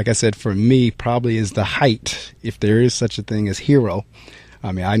 who, like I said, for me, probably is the height, if there is such a thing as hero.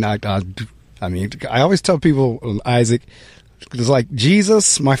 I mean, I always tell people, Isaac, it's like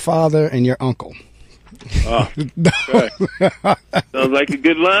Jesus, my father, and your uncle. Oh, okay. Sounds like a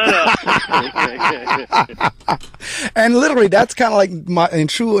good lineup. And literally, that's kind of like in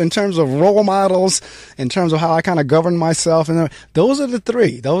terms of role models, in terms of how I kind of govern myself, and those are the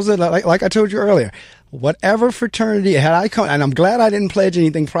three. Those are like I told you earlier. Whatever fraternity had I come, and I'm glad I didn't pledge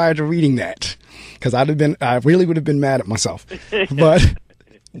anything prior to reading that, because I really would have been mad at myself. But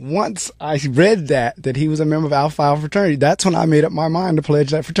once I read that he was a member of Alpha Alpha fraternity, that's when I made up my mind to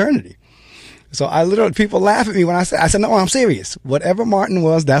pledge that fraternity. So people laugh at me when I said, no, I'm serious. Whatever Martin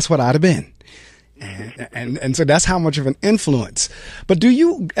was, that's what I'd have been. And so that's how much of an influence. But do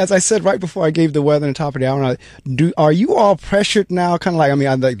you, as I said right before I gave the weather and top of the hour, are you all pressured now? Kind of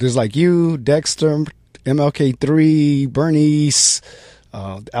like, there's like you, Dexter, MLK3, Bernice,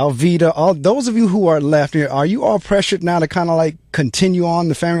 Alvita, all those of you who are left here, are you all pressured now to kind of like continue on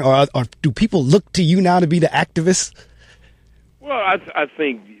the family, or do people look to you now to be the activists? Well, I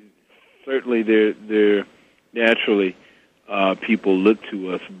think certainly they're naturally people look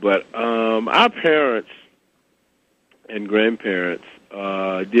to us, but our parents and grandparents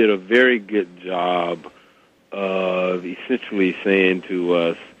did a very good job of essentially saying to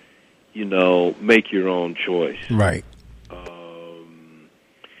us, make your own choice. Right.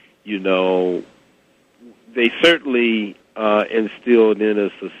 They certainly instilled in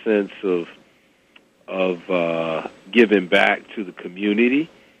us a sense of giving back to the community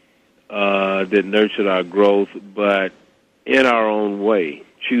that nurtured our growth, but in our own way,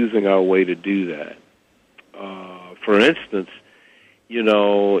 choosing our way to do that. For instance,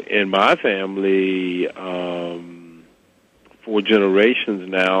 in my family, 4 generations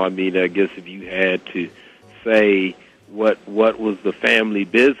now, I guess if you had to say what was the family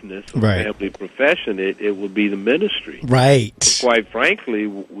business or family profession, it would be the ministry. Right. But quite frankly,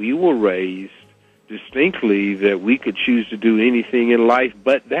 we were raised distinctly that we could choose to do anything in life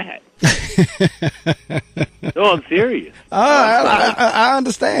but that. No, I'm serious. I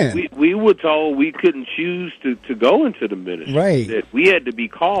understand. We were told we couldn't choose to go into the ministry. Right. That we had to be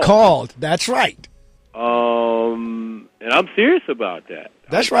called. Called. That's right. And I'm serious about that.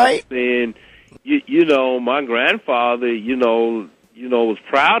 That's right. And my grandfather, was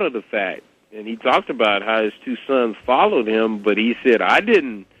proud of the fact, and he talked about how his 2 sons followed him, but he said, I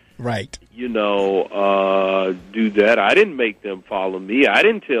didn't. Right. Do that. I didn't make them follow me. I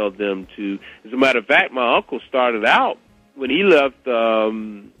didn't tell them to. As a matter of fact, my uncle started out when he left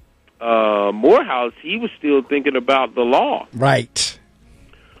Morehouse. He was still thinking about the law. Right.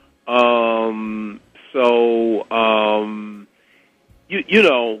 We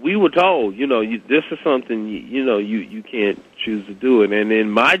were told, this is something you can't choose to do it. And in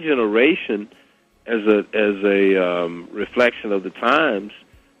my generation, as a reflection of the times.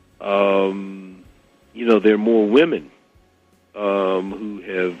 There are more women who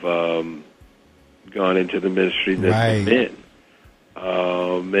have gone into the ministry than men.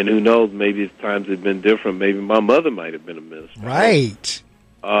 And who knows, maybe if times had been different, maybe my mother might have been a minister. Right.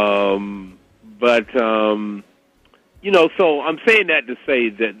 So I'm saying that to say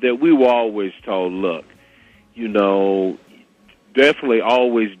that we were always told, look, definitely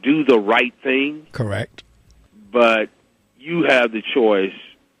always do the right thing. Correct. But you have the choice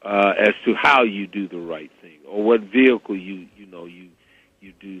as to how you do the right thing, or what vehicle you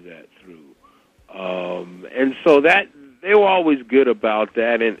do that through, and so that they were always good about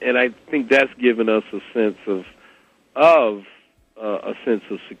that, and I think that's given us a sense of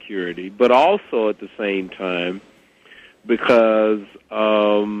security, but also at the same time because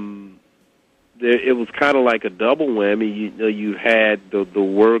it was kind of like a double whammy. You had the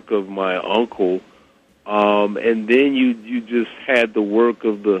work of my uncle. And then you just had the work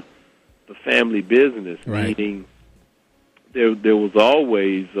of the family business, meaning there was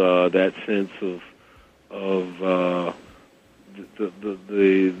always that sense of the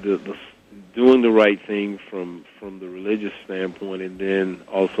doing the right thing from the religious standpoint, and then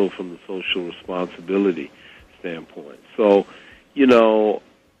also from the social responsibility standpoint. So, to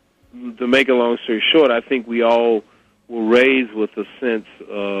make a long story short, I think we all were raised with a sense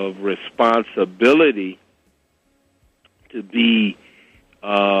of responsibility to be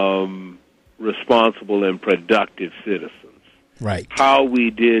responsible and productive citizens. Right. How we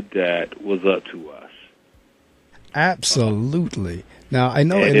did that was up to us. Absolutely. Now I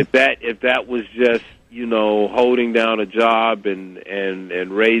know, and if that was just holding down a job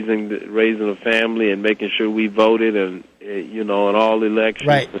and raising a family and making sure we voted and in all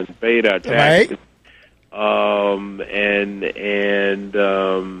elections and paid our taxes. And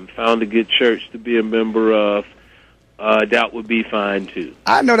found a good church to be a member of, that would be fine too.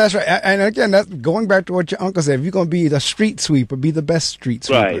 I know that's right. And again, that's going back to what your uncle said. If you're going to be the street sweeper, be the best street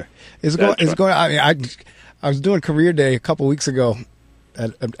sweeper. Right. I was doing career day a couple weeks ago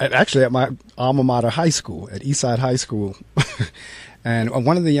at my alma mater high school, at Eastside High School. And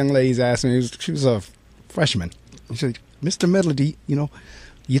one of the young ladies asked me, she was a freshman. She said, Mr. Medley,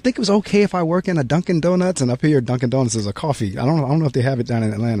 you think it was okay if I work in a Dunkin' Donuts? And up here, Dunkin' Donuts is a coffee. I don't know if they have it down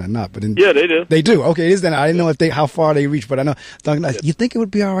in Atlanta or not. But yeah, they do. They do. Okay, it is then. I didn't know how far they reach, but I know Dunkin' Donuts. You think it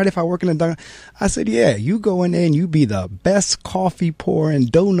would be all right if I work in a Dunkin'? I said, yeah. You go in there and you be the best coffee pouring,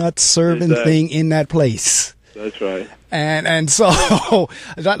 donut serving thing in that place. That's right. And so,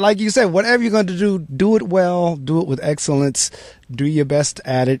 like you said, whatever you're going to do it well, do it with excellence, do your best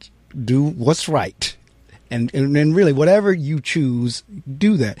at it, do what's right. And really, whatever you choose,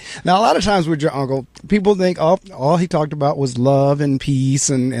 do that. Now, a lot of times with your uncle, people think, all he talked about was love and peace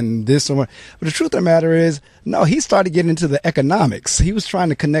and this and that. But the truth of the matter is, no, he started getting into the economics. He was trying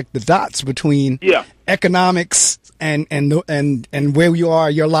to connect the dots between economics and where you are,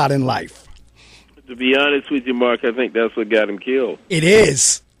 your lot in life. To be honest with you, Mark, I think that's what got him killed. It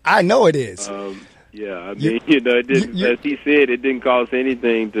is. I know it is. Yeah, I mean, it didn't, as he said, it didn't cost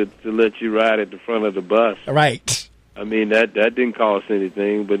anything to let you ride at the front of the bus. Right. I mean, that didn't cost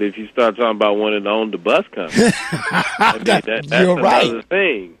anything, but if you start talking about wanting to own the bus company, I mean, that's another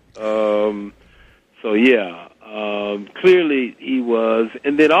thing. So, yeah, clearly he was.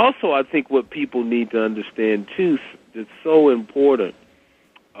 And then also I think what people need to understand, too, that's so important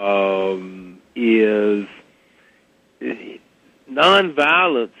is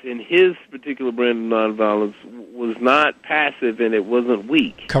nonviolence, in his particular brand of nonviolence, was not passive and it wasn't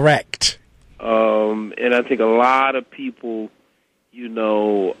weak. Correct. And I think a lot of people,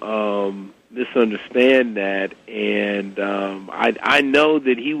 misunderstand that. And I know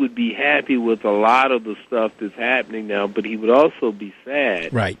that he would be happy with a lot of the stuff that's happening now, but he would also be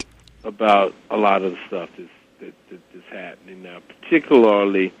sad about a lot of the stuff that's happening now,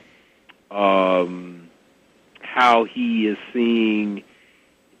 particularly how he is seeing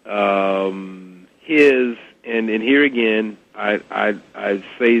his, and here again, I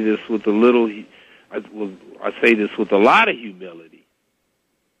say this with a little, I say this with a lot of humility.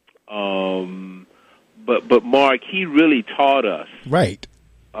 But Mark, he really taught us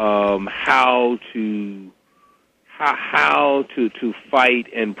how to fight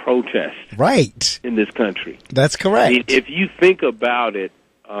and protest in this country. That's correct. I mean, if you think about it,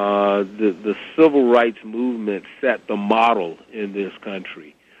 the civil rights movement set the model in this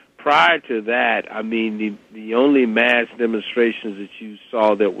country. Prior to that, I mean, the only mass demonstrations that you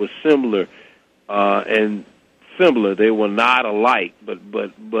saw that were similar, they were not alike, but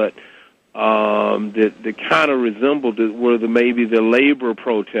that kind of resembled it were maybe the labor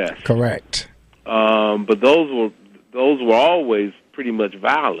protests. Correct. But those were always pretty much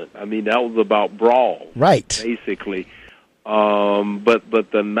violent. I mean, that was about brawl, basically. But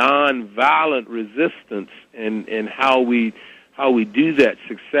the nonviolent resistance and how we do that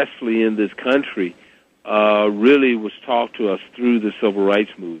successfully in this country really was taught to us through the civil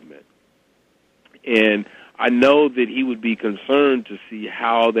rights movement. And I know that he would be concerned to see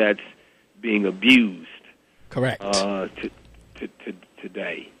how that's being abused. Correct.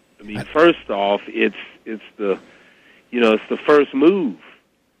 Today. I mean, first off, it's the first move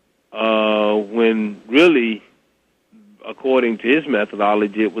when really, according to his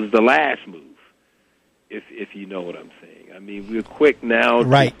methodology, it was the last move. If you know what I'm saying. I mean, we're quick now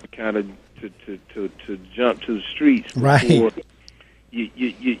to kind of to jump to the streets before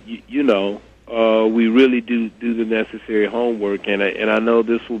we really do the necessary homework. And I know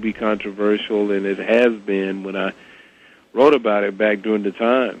this will be controversial, and it has been when I wrote about it back during the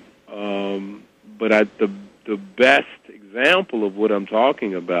time. But the best example of what I'm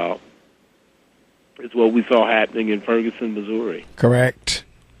talking about is what we saw happening in Ferguson, Missouri. Correct.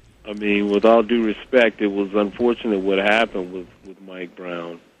 I mean, with all due respect, it was unfortunate what happened with Mike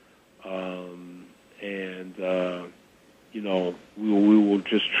Brown. We will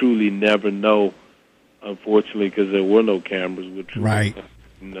just truly never know, unfortunately, because there were no cameras.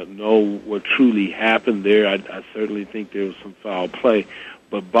 Know what truly happened there. I certainly think there was some foul play.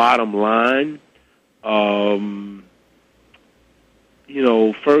 But bottom line, Ferguson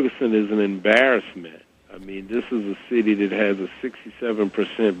is an embarrassment. I mean, this is a city that has a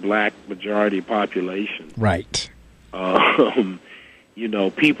 67% black majority population. Right.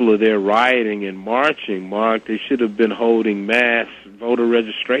 People are there rioting and marching. Mark, they should have been holding mass voter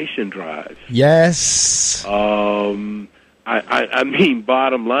registration drives. Yes. I mean,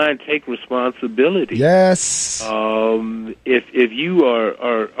 bottom line, take responsibility. Yes. If you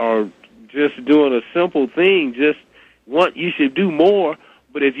are just doing a simple thing, you should do more.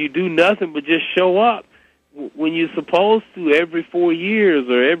 But if you do nothing but just show up when you're supposed to every 4 years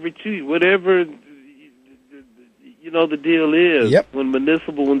or every 2, whatever the deal is, when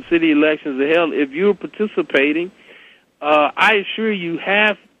city elections are held, if you're participating, I assure you,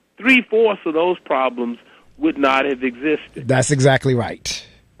 3/4 of those problems would not have existed. That's exactly right.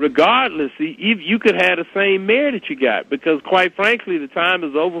 Regardless, you could have the same mayor that you got, because quite frankly, the time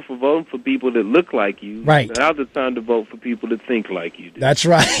is over for voting for people that look like you. Right. Now's the time to vote for people that think like you do. That's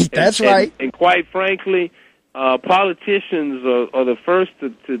right. That's right. And quite frankly, politicians are the first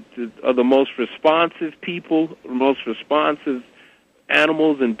are the most responsive people, the most responsive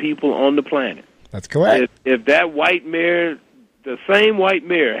animals and people on the planet. That's correct. If that white mayor, the same white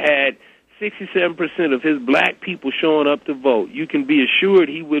mayor, had 67% of his black people showing up to vote, you can be assured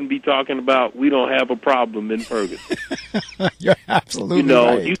he wouldn't be talking about we don't have a problem in Ferguson. You're absolutely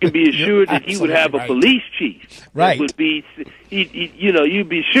right. You can be assured that he would have a police chief. Right. Would be, you'd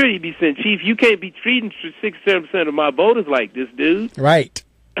be sure he'd be saying, Chief, you can't be treating 67% of my voters like this, dude. Right.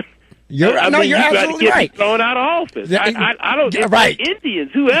 You're right. I No, mean, you're you got to absolutely get right. me thrown out of office. Yeah, I don't. you're If right.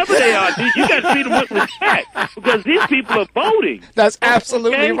 Indians, whoever they are, dude, you got to treat them with respect because these people are voting. That's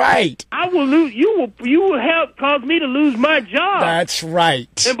absolutely Okay? right. I will lose. You will help cause me to lose my job. That's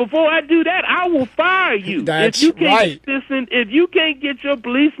right. And before I do that, I will fire you. That's if you can't right. if you can't get your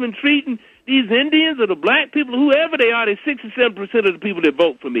policemen treating these Indians or the black people, whoever they are, they're 67% of the people that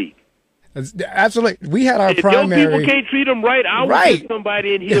vote for me. Absolutely. We had our If primary. your people can't treat them right, I will Right. get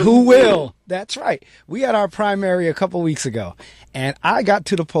somebody in here Who will? That's right. We had our primary a couple weeks ago, and I got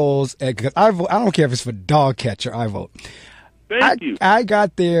to the polls because I vote. I don't care if it's for dog catcher. I vote. Thank you. I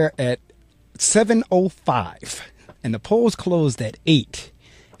got there at 7:05, and the polls closed at 8.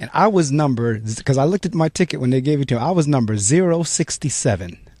 And I was numbered, because I looked at my ticket when they gave it to me, I was number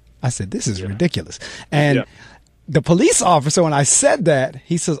 067. I said, this is ridiculous. And the police officer, when I said that,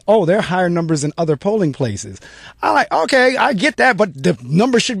 he says, oh, there are higher numbers in other polling places. I'm like, okay, I get that, but the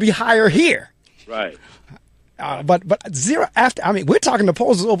number should be higher here. Right. But zero after, I mean, we're talking the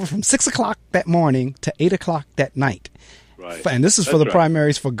polls was over from 6 o'clock that morning to 8 o'clock that night. Right. And this is for the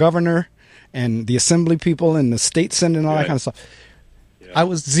primaries for governor and the assembly people and the state senate and all that kind of stuff. Yeah. I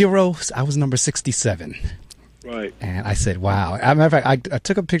was number 67. Right. And I said, wow. As a matter of fact, I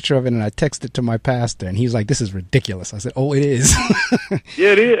took a picture of it and I texted it to my pastor, and he's like, this is ridiculous. I said, oh, it is.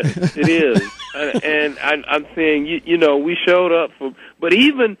 Yeah, it is. It is. And I'm saying, you know, we showed up for, but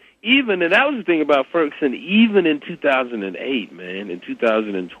even, and that was the thing about Ferguson, even in 2008, man, in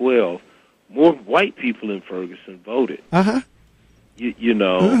 2012, more white people in Ferguson voted. Uh-huh. You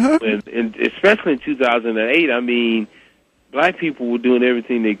know, and especially in 2008, I mean, black people were doing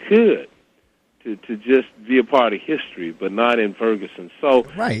everything they could to just be a part of history, but not in Ferguson. So,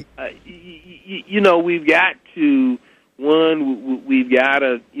 right. You know, we've got to, we've got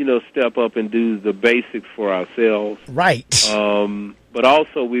to, you know, step up and do the basics for ourselves. Right. But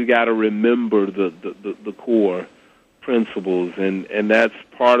also we've got to remember the core principles, and that's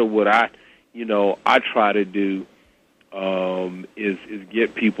part of what I try to do, is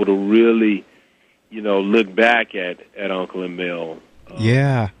get people to really, you know, look back at Uncle and Mel.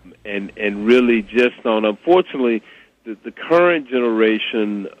 Yeah. And really just on, unfortunately, the current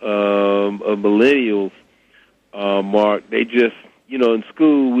generation of millennials, Mark, they just, you know, in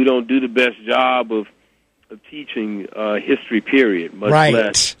school we don't do the best job of teaching history, period. Much right.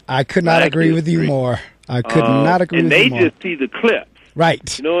 less I could not agree with you more. I could not agree with you more. And they just see the clips.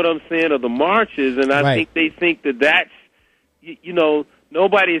 Right. You know what I'm saying, of the marches, and I think they think that that's, you know,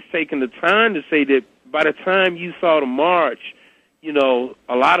 nobody has taken the time to say that by the time you saw the march, you know,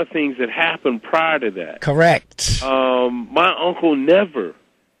 a lot of things had happened prior to that. Correct. My uncle never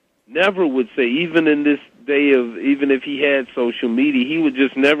would say, even in this day of, even if he had social media, he would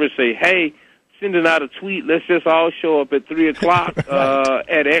just never say, hey, sending out a tweet, let's just all show up at 3 o'clock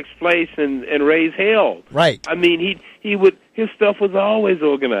at X place and raise hell. Right. I mean, he would, his stuff was always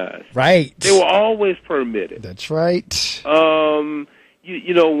organized. Right. They were always permitted. That's right.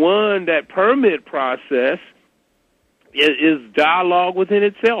 You know, that permit process is dialogue within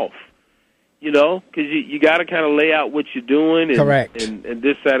itself, you know, because you got to kind of lay out what you're doing. And, correct. And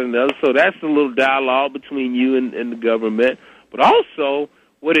this, that, and the other. So that's a little dialogue between you and the government. But also,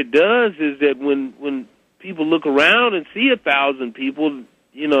 what it does is that when people look around and see 1,000 people,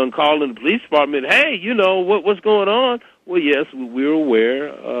 you know, and call in the police department, hey, you know, what's going on? Well, yes, we're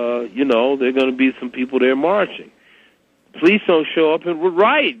aware, you know, there are going to be some people there marching. Police don't show up in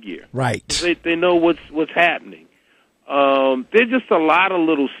riot gear. Right. They know what's happening. There's just a lot of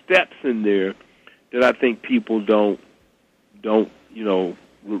little steps in there that I think people don't you know,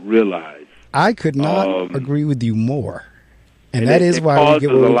 realize. I could not agree with you more. And that is why we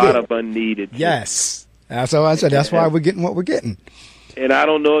get what we get. It causes a lot of unneeded. Yes. That's what I said. That's why we're getting what we're getting. And I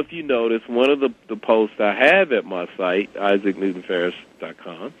don't know if you noticed, one of the posts I have at my site,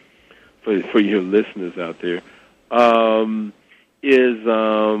 IsaacNewtonFarris.com, for your listeners out there, is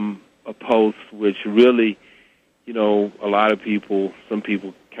a post which really, you know, a lot of people, some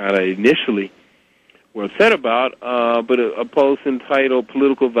people kind of initially were upset about, but a post entitled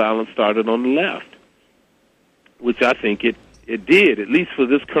 "Political Violence Started on the Left," which I think it did, at least for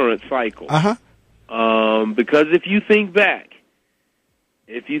this current cycle. Because if you think back,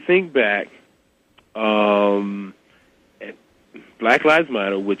 Black Lives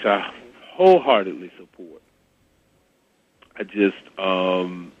Matter, which I wholeheartedly support, I just,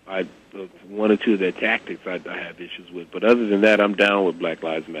 one or two of their tactics I have issues with. But other than that, I'm down with Black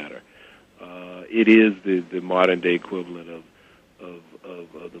Lives Matter. It is the modern-day equivalent of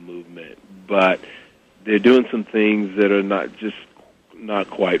the movement. But they're doing some things that are not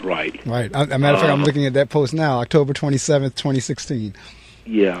quite right. Right. As a matter of fact, I'm looking at that post now, October 27th, 2016.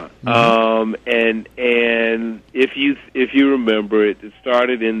 Yeah. And if you remember, it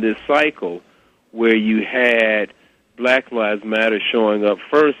started in this cycle where you had Black Lives Matter showing up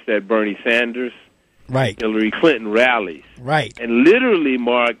first at Bernie Sanders, right, Hillary Clinton rallies, right, and literally,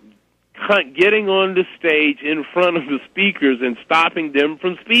 Mark, getting on the stage in front of the speakers and stopping them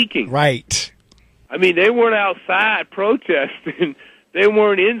from speaking. Right. I mean, they weren't outside protesting. They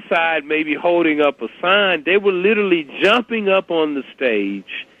weren't inside maybe holding up a sign. They were literally jumping up on the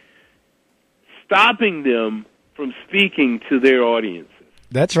stage, stopping them from speaking to their audiences.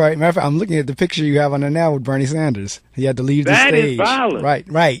 That's right. Matter of fact, I'm looking at the picture you have on there now with Bernie Sanders. He had to leave the stage. That is violence. Right,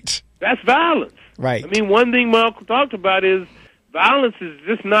 right. That's violence. Right. I mean, one thing Mark talked about is violence is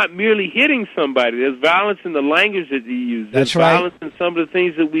just not merely hitting somebody. There's violence in the language that you use. There's violence in some of the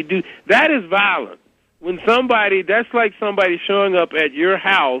things that we do. That is violence. When somebody, that's like somebody showing up at your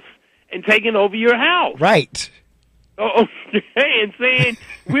house and taking over your house. Right. Oh, okay, and saying,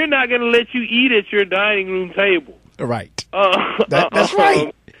 we're not going to let you eat at your dining room table. Right. That's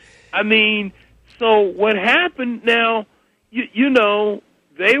right. I mean, so what happened now, you know,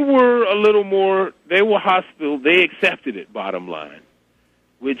 they were a little more, they were hostile. They accepted it, bottom line,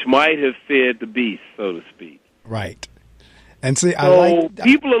 which might have fed the beast, so to speak. Right. And see,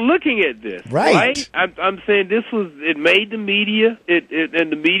 people are looking at this, right? I'm saying it made the media,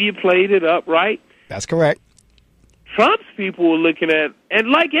 and the media played it up, right? That's correct. Trump's people were looking at, and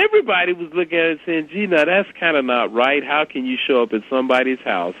like everybody was looking at it saying, gee, now that's kind of not right. How can you show up at somebody's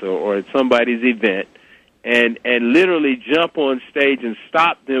house or at somebody's event and literally jump on stage and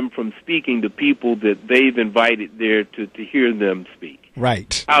stop them from speaking to people that they've invited there to hear them speak?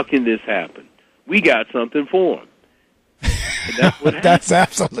 Right. How can this happen? We got something for them. That's what happened. That's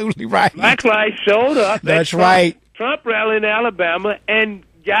absolutely right. Black Lives showed up. That's right. Trump rally in Alabama and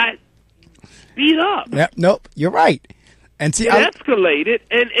got beat up. Yep. Nope. You're right. And see, it escalated,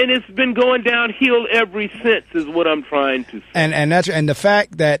 and it's been going downhill ever since. Is what I'm trying to say. And the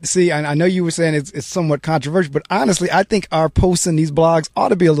fact that, see, I know you were saying it's somewhat controversial, but honestly, I think our posts in these blogs ought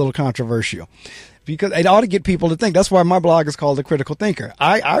to be a little controversial. Because it ought to get people to think. That's why my blog is called The Critical Thinker.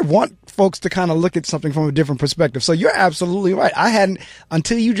 I want folks to kind of look at something from a different perspective. So you're absolutely right. I hadn't,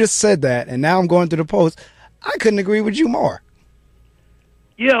 until you just said that, and now I'm going through the post, I couldn't agree with you more.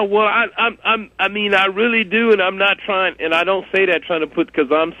 Yeah, well, I mean, I really do, and I'm not trying, and I don't say that trying to put,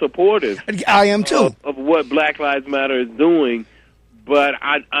 because I'm supportive. I am too. Of what Black Lives Matter is doing, but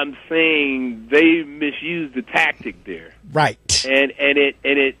I'm saying they misused the tactic there. Right. And it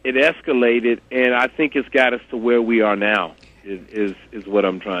escalated, and I think it's got us to where we are now. Is what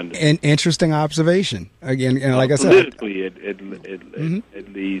I'm trying to. An interesting observation. Again, and like I said, politically,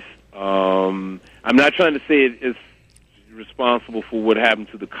 at least, I'm not trying to say it's responsible for what happened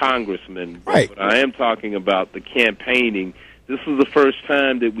to the congressman. Right. But I am talking about the campaigning. This was the first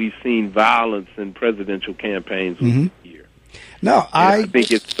time that we've seen violence in presidential campaigns this year. No, I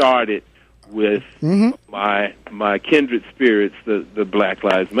think it started with my kindred spirits, the Black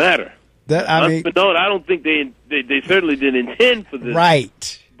Lives Matter. That I don't think they certainly didn't intend for this,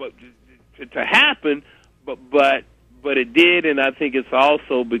 right? But to happen, but it did, and I think it's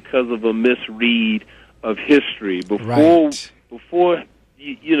also because of a misread of history. Before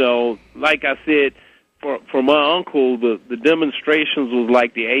you know, like I said, for my uncle, the demonstrations was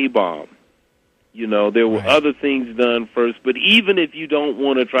like the A-bomb. You know, there were other things done first, but even if you don't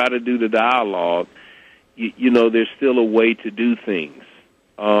want to try to do the dialogue, you know, there's still a way to do things.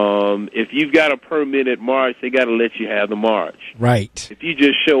 If you've got a permitted march, they got to let you have the march. Right. If you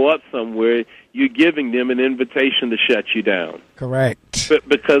just show up somewhere, you're giving them an invitation to shut you down. Correct. But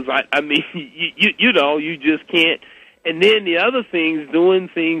because, I mean, you know, you just can't. And then the other things, doing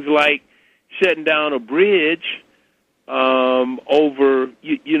things like shutting down a bridge over,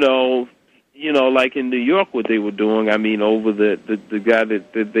 you know, like in New York, what they were doing, I mean, over the guy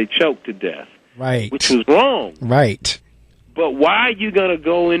that they choked to death. Right. Which was wrong. Right. But why are you going to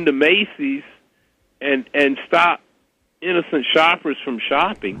go into Macy's and stop innocent shoppers from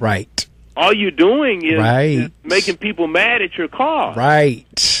shopping? Right. All you're doing is making people mad at your car.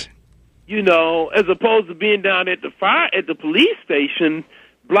 Right. You know, as opposed to being down at the police station,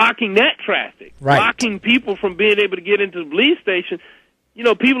 blocking that traffic. Right. Blocking people from being able to get into the police station. You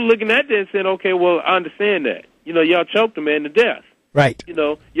know, people looking at that and saying, okay, well, I understand that. You know, y'all choked a man to death. Right. You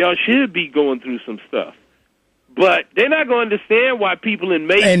know, y'all should be going through some stuff. But they're not going to understand why people in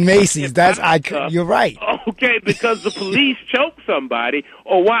Macy's... you're right. Okay, because the police choked somebody,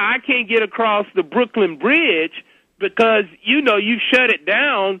 or why I can't get across the Brooklyn Bridge because, you know, you shut it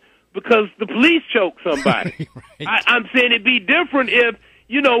down because the police choked somebody. I'm saying it'd be different if,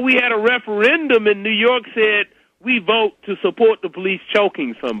 you know, we had a referendum and New York said, we vote to support the police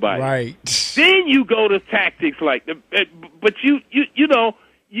choking somebody. Right. Then you go to tactics like but you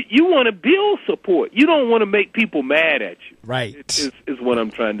want to build support. You don't want to make people mad at you. Right. Is what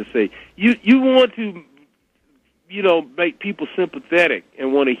I'm trying to say. You want to, make people sympathetic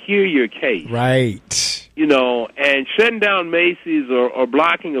and want to hear your case. Right. And shutting down Macy's or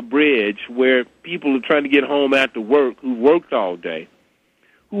blocking a bridge where people are trying to get home after work, who worked all day,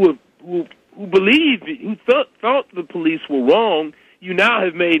 who thought the police were wrong, you now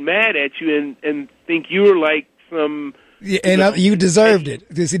have made mad at you and think you're like some... Yeah, and you deserved it.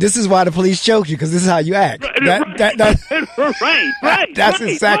 See, this is why the police choked you, because this is how you act. Right. That's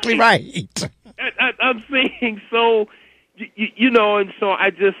exactly right. I'm saying so, and so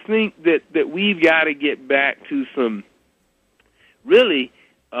I just think that we've got to get back to some really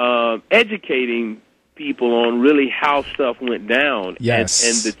educating people on really how stuff went down. Yes.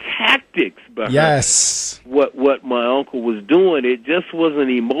 And the tactics behind what my uncle was doing. It just wasn't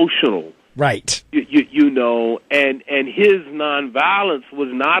emotional. Right. And his nonviolence was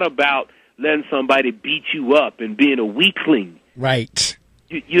not about letting somebody beat you up and being a weakling. Right.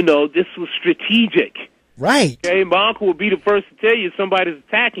 This was strategic. Right. Okay, my uncle would be the first to tell you if somebody's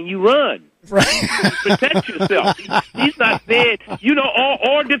attacking, you run. Right. Protect yourself. He's not saying,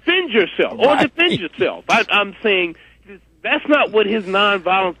 or defend yourself. Or defend yourself. I'm saying that's not what his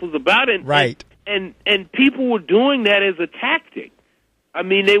nonviolence was about. And people were doing that as a tactic. I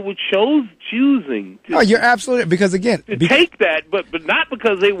mean, they were choosing to... Oh, you're absolutely... Because, again... take that, but not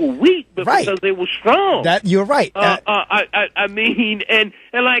because they were weak, but because they were strong. You're right. I mean, and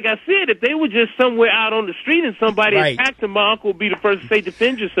like I said, if they were just somewhere out on the street and somebody attacked them, my uncle would be the first to say,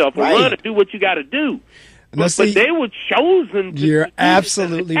 defend yourself or run or do what you got to do. But they were chosen to... You're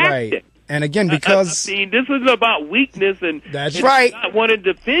absolutely right. And, again, because... I mean, this isn't about weakness and... That's right. Not want to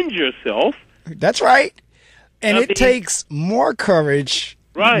defend yourself. That's right. And it takes more courage,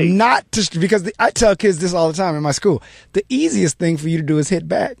 not to, because I tell kids this all the time in my school. The easiest thing for you to do is hit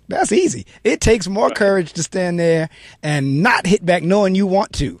back. That's easy. It takes more courage to stand there and not hit back knowing you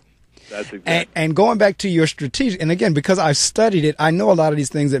want to. That's exactly. And going back to your strategic, and again, because I've studied it, I know a lot of these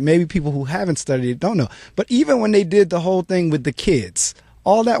things that maybe people who haven't studied it don't know. But even when they did the whole thing with the kids,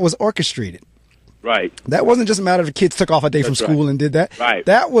 all that was orchestrated. Right. That wasn't just a matter of the kids took off a day from school and did that. Right.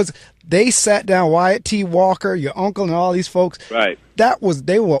 That was, they sat down, Wyatt T. Walker, your uncle, and all these folks. Right.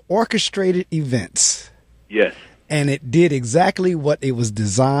 They were orchestrated events. Yes. And it did exactly what it was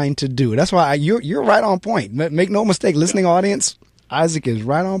designed to do. That's why you're right on point. Make no mistake, listening audience, Isaac is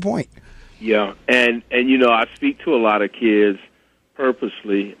right on point. Yeah. And I speak to a lot of kids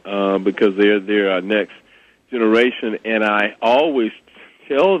purposely because they're our next generation, and I always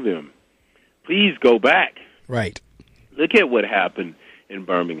tell them, please go back. Right. Look at what happened in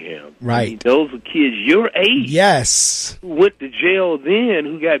Birmingham. Right. I mean, those were kids your age. Yes. Who went to jail then,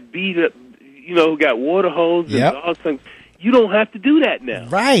 who got beat up, who got water hosed and all things. You don't have to do that now.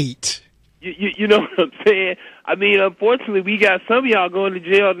 Right. You know what I'm saying? I mean, unfortunately, we got some of y'all going to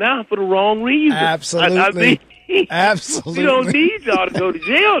jail now for the wrong reason. Absolutely. Absolutely. We don't need y'all to go to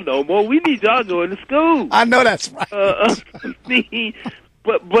jail no more. We need y'all going to school. I know that's right.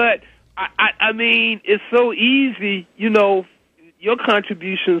 But I mean, it's so easy, your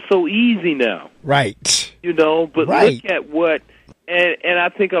contribution is so easy now. Right. But look at what, and I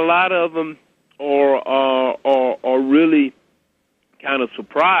think a lot of them are really kind of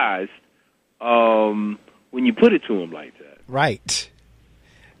surprised when you put it to them like that. Right.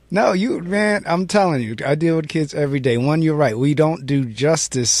 No, man, I'm telling you, I deal with kids every day. One, you're right. We don't do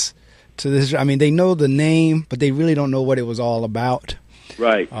justice to this. I mean, they know the name, but they really don't know what it was all about.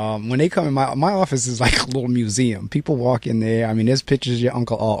 Right. When they come in my office is like a little museum. People walk in there. I mean, there's pictures of your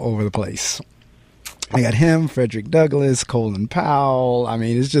uncle all over the place. I got him, Frederick Douglass, Colin Powell. I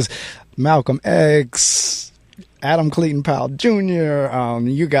mean, it's just Malcolm X, Adam Clayton Powell Jr.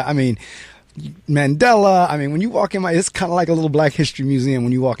 You got, Mandela. I mean, when you walk in it's kind of like a little Black History Museum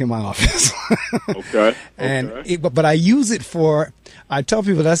when you walk in my office. Okay. But I use it I tell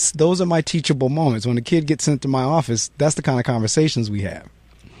people those are my teachable moments. When a kid gets into my office, that's the kind of conversations we have.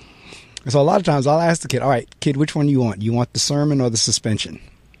 And so a lot of times I'll ask the kid, all right, kid, which one do you want? You want the sermon or the suspension?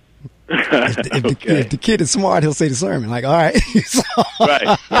 If the kid is smart, he'll say the sermon. Like, all right.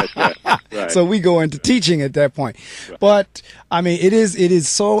 Right. So we go into teaching at that point. Right. But, I mean, it is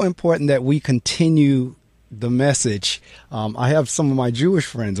so important that we continue the message. I have some of my Jewish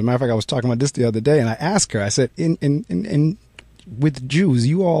friends. As a matter of fact, I was talking about this the other day, and I asked her, I said, with Jews,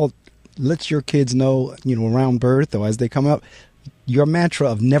 you all let your kids know, around birth or as they come up, your mantra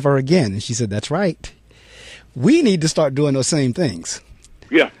of never again. And she said, that's right. We need to start doing those same things.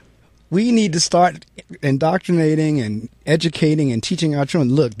 Yeah. We need to start indoctrinating and educating and teaching our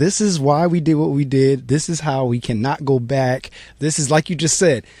children. Look, this is why we did what we did. This is how we cannot go back. This is, like you just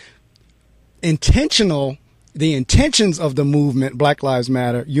said, intentional. The intentions of the movement, Black Lives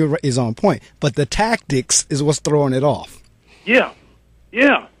Matter, is on point, but the tactics is what's throwing it off. Yeah.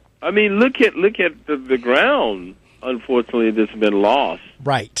 I mean, look at the ground, unfortunately, that's been lost.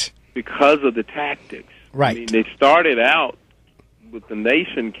 Right. Because of the tactics. Right. I mean, they started out with the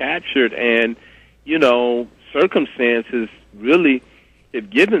nation captured, and, circumstances really have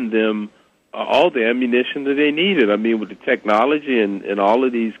given them all the ammunition that they needed. I mean, with the technology and all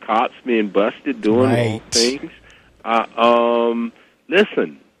of these cops being busted doing all things.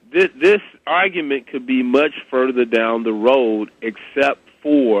 Listen, this argument could be much further down the road, except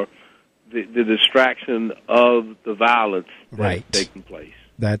for the distraction of the violence that's taking place.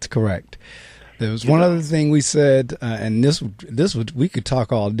 That's correct. There was one other thing we said, and this we could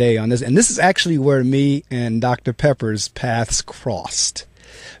talk all day on this, and this is actually where me and Dr. Pepper's paths crossed.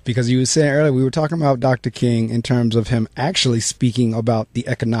 Because you were saying earlier, we were talking about Dr. King in terms of him actually speaking about the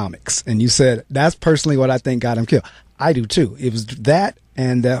economics. And you said, that's personally what I think got him killed. I do too. It was that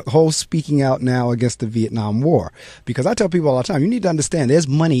and the whole speaking out now against the Vietnam War. Because I tell people all the time, you need to understand there's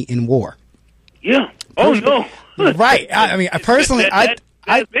money in war. Yeah. Oh, no. Right. I mean, personally, right.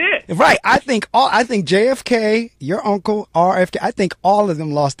 I think JFK, your uncle, RFK, I think all of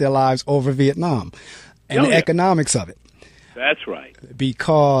them lost their lives over Vietnam and the economics of it. That's right.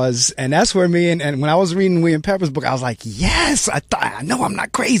 Because, and that's where me and when I was reading William Pepper's book, I was like, yes, I know I'm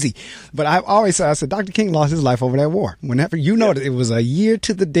not crazy. But I always said, Dr. King lost his life over that war. Whenever it was a year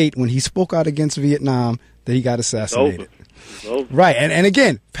to the date when he spoke out against Vietnam that he got assassinated. It's over. Right. And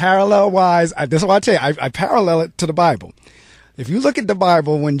again, parallel wise, that's what I tell you, I parallel it to the Bible. If you look at the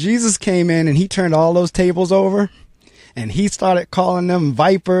Bible, when Jesus came in and he turned all those tables over, and he started calling them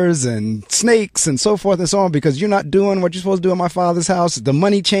vipers and snakes and so forth and so on, because you're not doing what you're supposed to do in my Father's house, the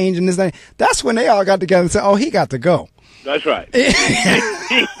money change and this thing. That's when they all got together and said, oh, he got to go. That's right.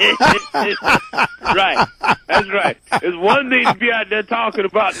 Right. That's right. It's one thing to be out there talking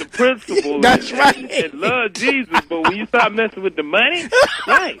about the principles and love Jesus, but when you start messing with the money,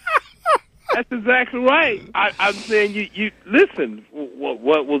 right. That's exactly right. I'm saying you listen. What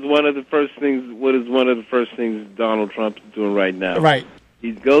was one of the first things? What is one of the first things Donald Trump is doing right now? Right.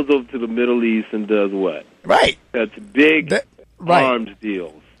 He goes over to the Middle East and does what? Right. That's big arms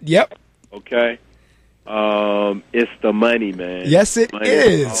deals. Yep. Okay. It's the money, man. Yes, it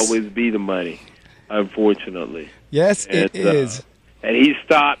is. Will always be the money, unfortunately. Yes, it is. And he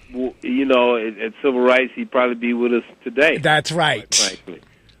stopped. At civil rights, he'd probably be with us today. That's right. Frankly.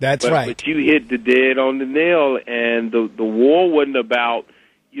 That's right. But you hit the dead on the nail, and the war wasn't about,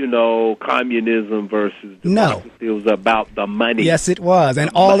 communism versus democracy. It was about the money. Yes, it was. And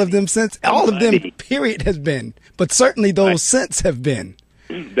all of them, period, has been. But certainly those since have been.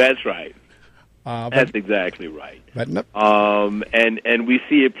 That's right. That's exactly right. But no. And we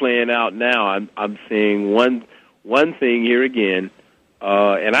see it playing out now. I'm seeing one thing here again,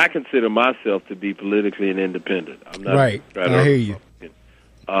 and I consider myself to be politically an independent. I'm not right. I hear you.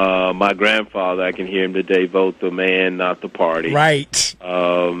 My grandfather, I can hear him today, vote the man, not the party. Right.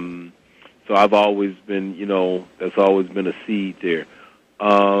 So I've always been, that's always been a seed there.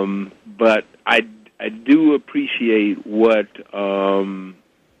 But I do appreciate what,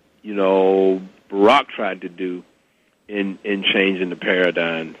 Barack tried to do in changing the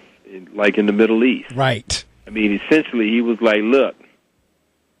paradigm, like in the Middle East. Right. I mean, essentially, he was like, look,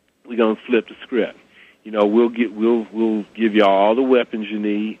 we're going to flip the script. We'll give you all the weapons you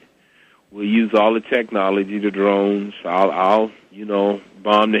need. We'll use all the technology, the drones. I'll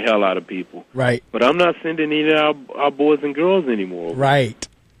bomb the hell out of people. Right. But I'm not sending any of our boys and girls anymore. Right.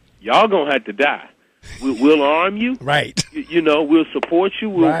 Y'all gonna have to die. We'll arm you. Right. We'll support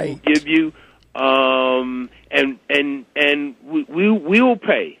you. We'll give you, and we'll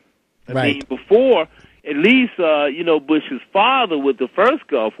pay. I mean, before, at least, Bush's father with the first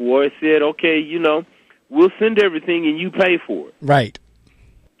Gulf War said, okay, we'll send everything and you pay for it. Right.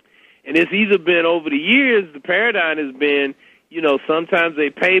 And it's either been over the years, the paradigm has been, sometimes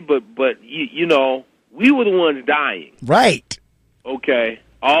they pay, but we were the ones dying. Right. Okay,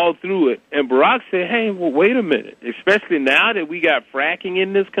 all through it. And Barack said, hey, well, wait a minute, especially now that we got fracking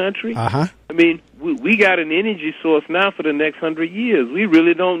in this country. Uh-huh. I mean, we got an energy source now for the next 100 years. We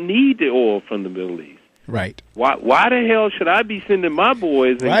really don't need the oil from the Middle East. Right. Why the hell should I be sending my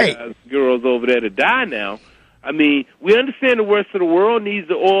boys and guys, girls over there to die now? I mean, we understand the rest of the world needs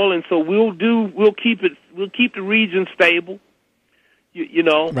the oil, and so we'll keep the region stable.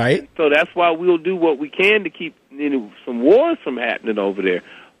 Right. So that's why we'll do what we can to keep some wars from happening over there.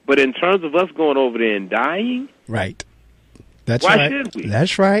 But in terms of us going over there and dying, right. That's why right. should we?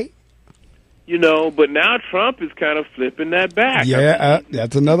 That's right. But now Trump is kind of flipping that back. Yeah,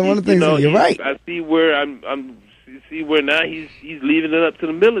 that's another one of the things. You're right. I see where see where now he's leaving it up to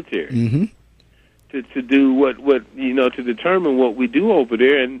the military to do what to determine what we do over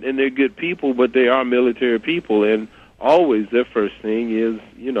there, and they're good people, but they are military people, and always their first thing is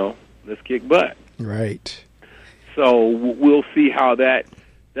let's kick butt. Right. So we'll see how that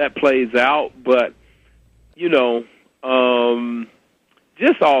plays out, but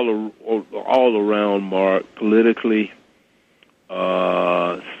just all around, Mark, politically,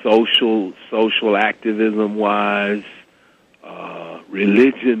 social activism wise,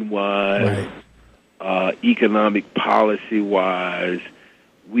 religion wise, economic policy wise,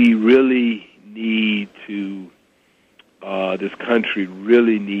 we really need to. This country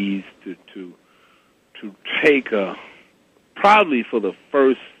really needs to take probably for the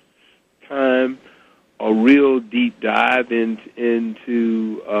first time, a real deep dive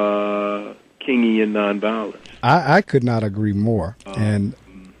into Kingian nonviolence. I could not agree more. And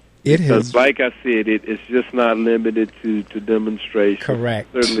it has, like I said, it's just not limited to demonstrations. Correct.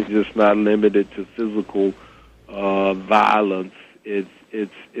 It's certainly just not limited to physical violence. It's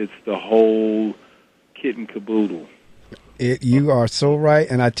the whole kit and caboodle. You are so right,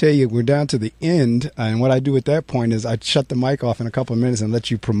 and I tell you, we're down to the end, and what I do at that point is I shut the mic off in a couple of minutes and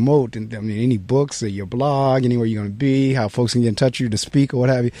let you promote, any books or your blog, anywhere you're going to be, how folks can get in touch with you to speak or what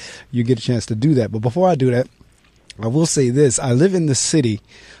have you. You get a chance to do that. But before I do that, I will say this. I live in the city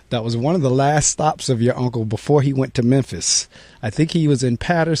that was one of the last stops of your uncle before he went to Memphis. I think he was in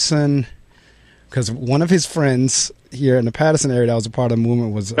Patterson, because one of his friends here in the Patterson area that was a part of the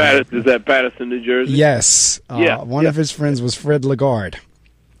movement was... is that Patterson, New Jersey? Yes. One of his friends was Fred Lagarde.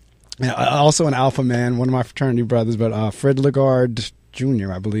 Also an alpha man, one of my fraternity brothers, but Fred Lagarde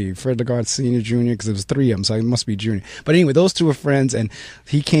Jr., I believe. Fred Lagarde Sr., Jr., because there was three of them, so he must be Junior. But anyway, those two were friends, and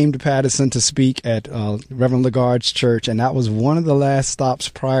he came to Patterson to speak at Reverend Lagarde's church, and that was one of the last stops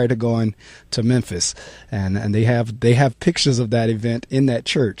prior to going to Memphis. And they have pictures of that event in that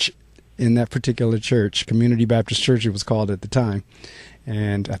church. In that particular church, Community Baptist Church it was called at the time,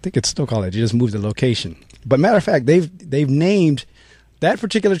 and I think it's still called it. They just moved the location. But matter of fact, they've named that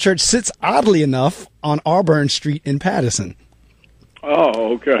particular church sits oddly enough on Auburn Street in Patterson.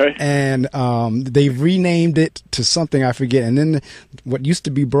 Oh, okay. And they've renamed it to something I forget. And then what used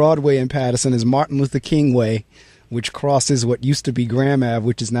to be Broadway in Patterson is Martin Luther King Way, which crosses what used to be Graham Ave,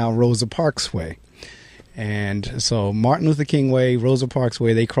 which is now Rosa Parks Way. And so Martin Luther King Way, Rosa Parks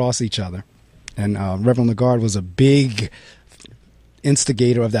Way, they cross each other. And Reverend Lagarde was a big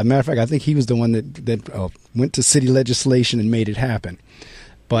instigator of that. Matter of fact, I think he was the one that went to city legislation and made it happen.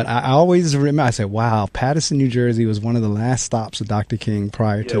 But I always remember, I said, wow, Patterson, New Jersey was one of the last stops of Dr. King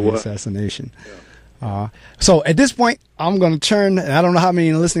prior to the assassination. Yeah. So at this point, I'm going to turn, and I don't know how many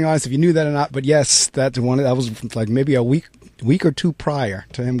in the listening audience, if you knew that or not, but yes, that was like maybe a week or two prior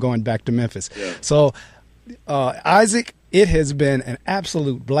to him going back to Memphis. Yeah. So, Isaac, it has been an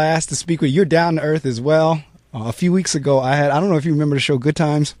absolute blast to speak with you. You're down to earth as well. A few weeks ago, I don't know if you remember the show Good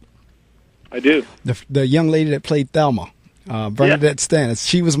Times. I do. The young lady that played Thelma, Bernadette Stannis,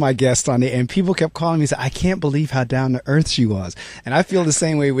 she was my guest on it, and people kept calling me and saying, I can't believe how down to earth she was. And I feel the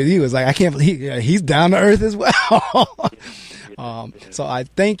same way with you. It's like, I can't believe he's down to earth as well. So I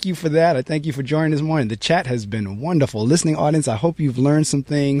thank you for that. I thank you for joining this morning. The chat has been wonderful. Listening audience, I hope you've learned some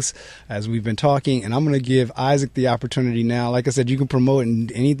things as we've been talking, and I'm going to give Isaac the opportunity now. Like I said, you can promote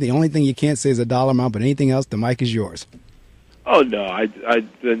anything. The only thing you can't say is a dollar amount, but anything else, the mic is yours. Oh, no, I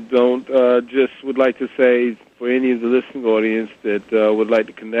don't. Just would like to say for any of the listening audience that would like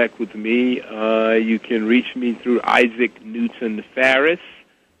to connect with me, you can reach me through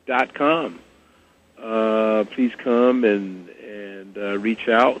IsaacNewtonFarris.com. Please come and reach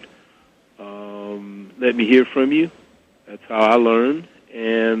out. Let me hear from you. That's how I learn,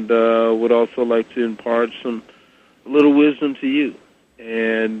 and would also like to impart a little wisdom to you.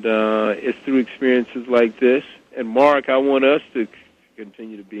 And it's through experiences like this. And Mark, I want us to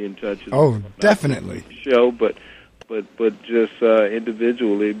continue to be in touch. Oh, definitely. Show, but just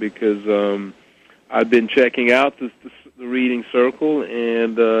individually, because I've been checking out the reading circle,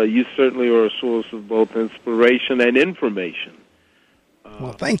 and you certainly are a source of both inspiration and information.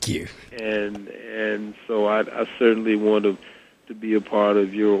 Well, thank you. And so I certainly want to be a part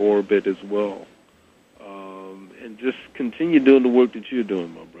of your orbit as well, and just continue doing the work that you're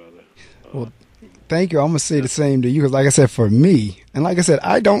doing, my brother. Well, Thank you. I'm gonna say the same to you, because like I said, for me, and like I said,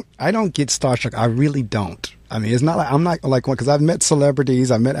 I don't get starstruck. I really don't. I mean, it's not like I'm not like one, because I've met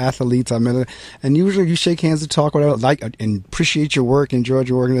celebrities, I've met athletes, and usually you shake hands to talk, whatever, like, and appreciate your work, enjoyed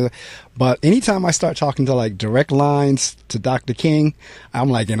your work. But anytime I start talking to like direct lines to Dr. King, I'm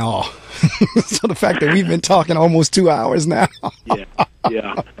like in awe. So the fact that we've been talking almost 2 hours now. Yeah.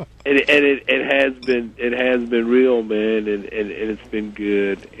 And it has been real, man, and it's been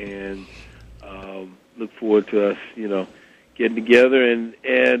good, and look forward to us, getting together, and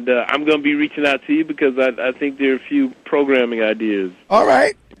I'm going to be reaching out to you, because I think there are a few programming ideas. All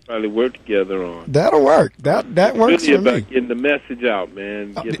right. We can probably work together on. That'll work. That works really for me. about getting the message out,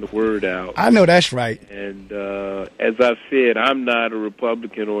 man, getting the word out. I know that's right. And as I've said, I'm not a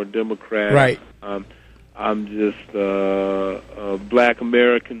Republican or a Democrat. Right. I'm just a black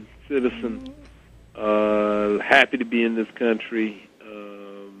American citizen, happy to be in this country,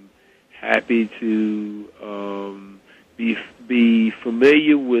 happy to be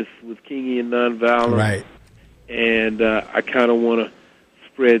familiar with Kingian nonviolence. Right. And I kind of want to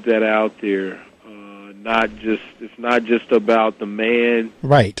spread that out there. It's not just about the man.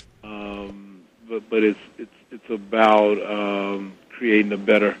 Right. But it's about creating a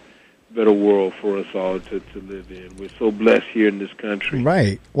better world for us all to live in. We're so blessed here in this country.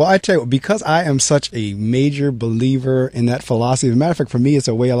 Right. Well, I tell you, because I am such a major believer in that philosophy, as a matter of fact, for me, it's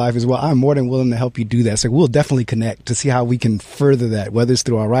a way of life as well. I'm more than willing to help you do that. So we'll definitely connect to see how we can further that, whether it's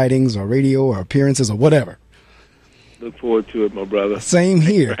through our writings or radio or appearances or whatever. Look forward to it, my brother. Same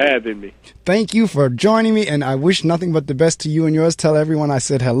here. Thanks for having me. Thank you for joining me, and I wish nothing but the best to you and yours. Tell everyone I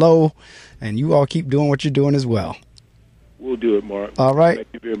said hello, and you all keep doing what you're doing as well. We'll do it, Mark. All right. Thank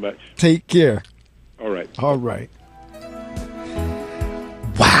you very much. Take care. All right. All right.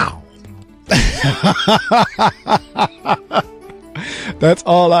 Wow. That's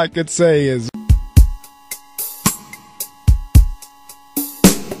all I could say is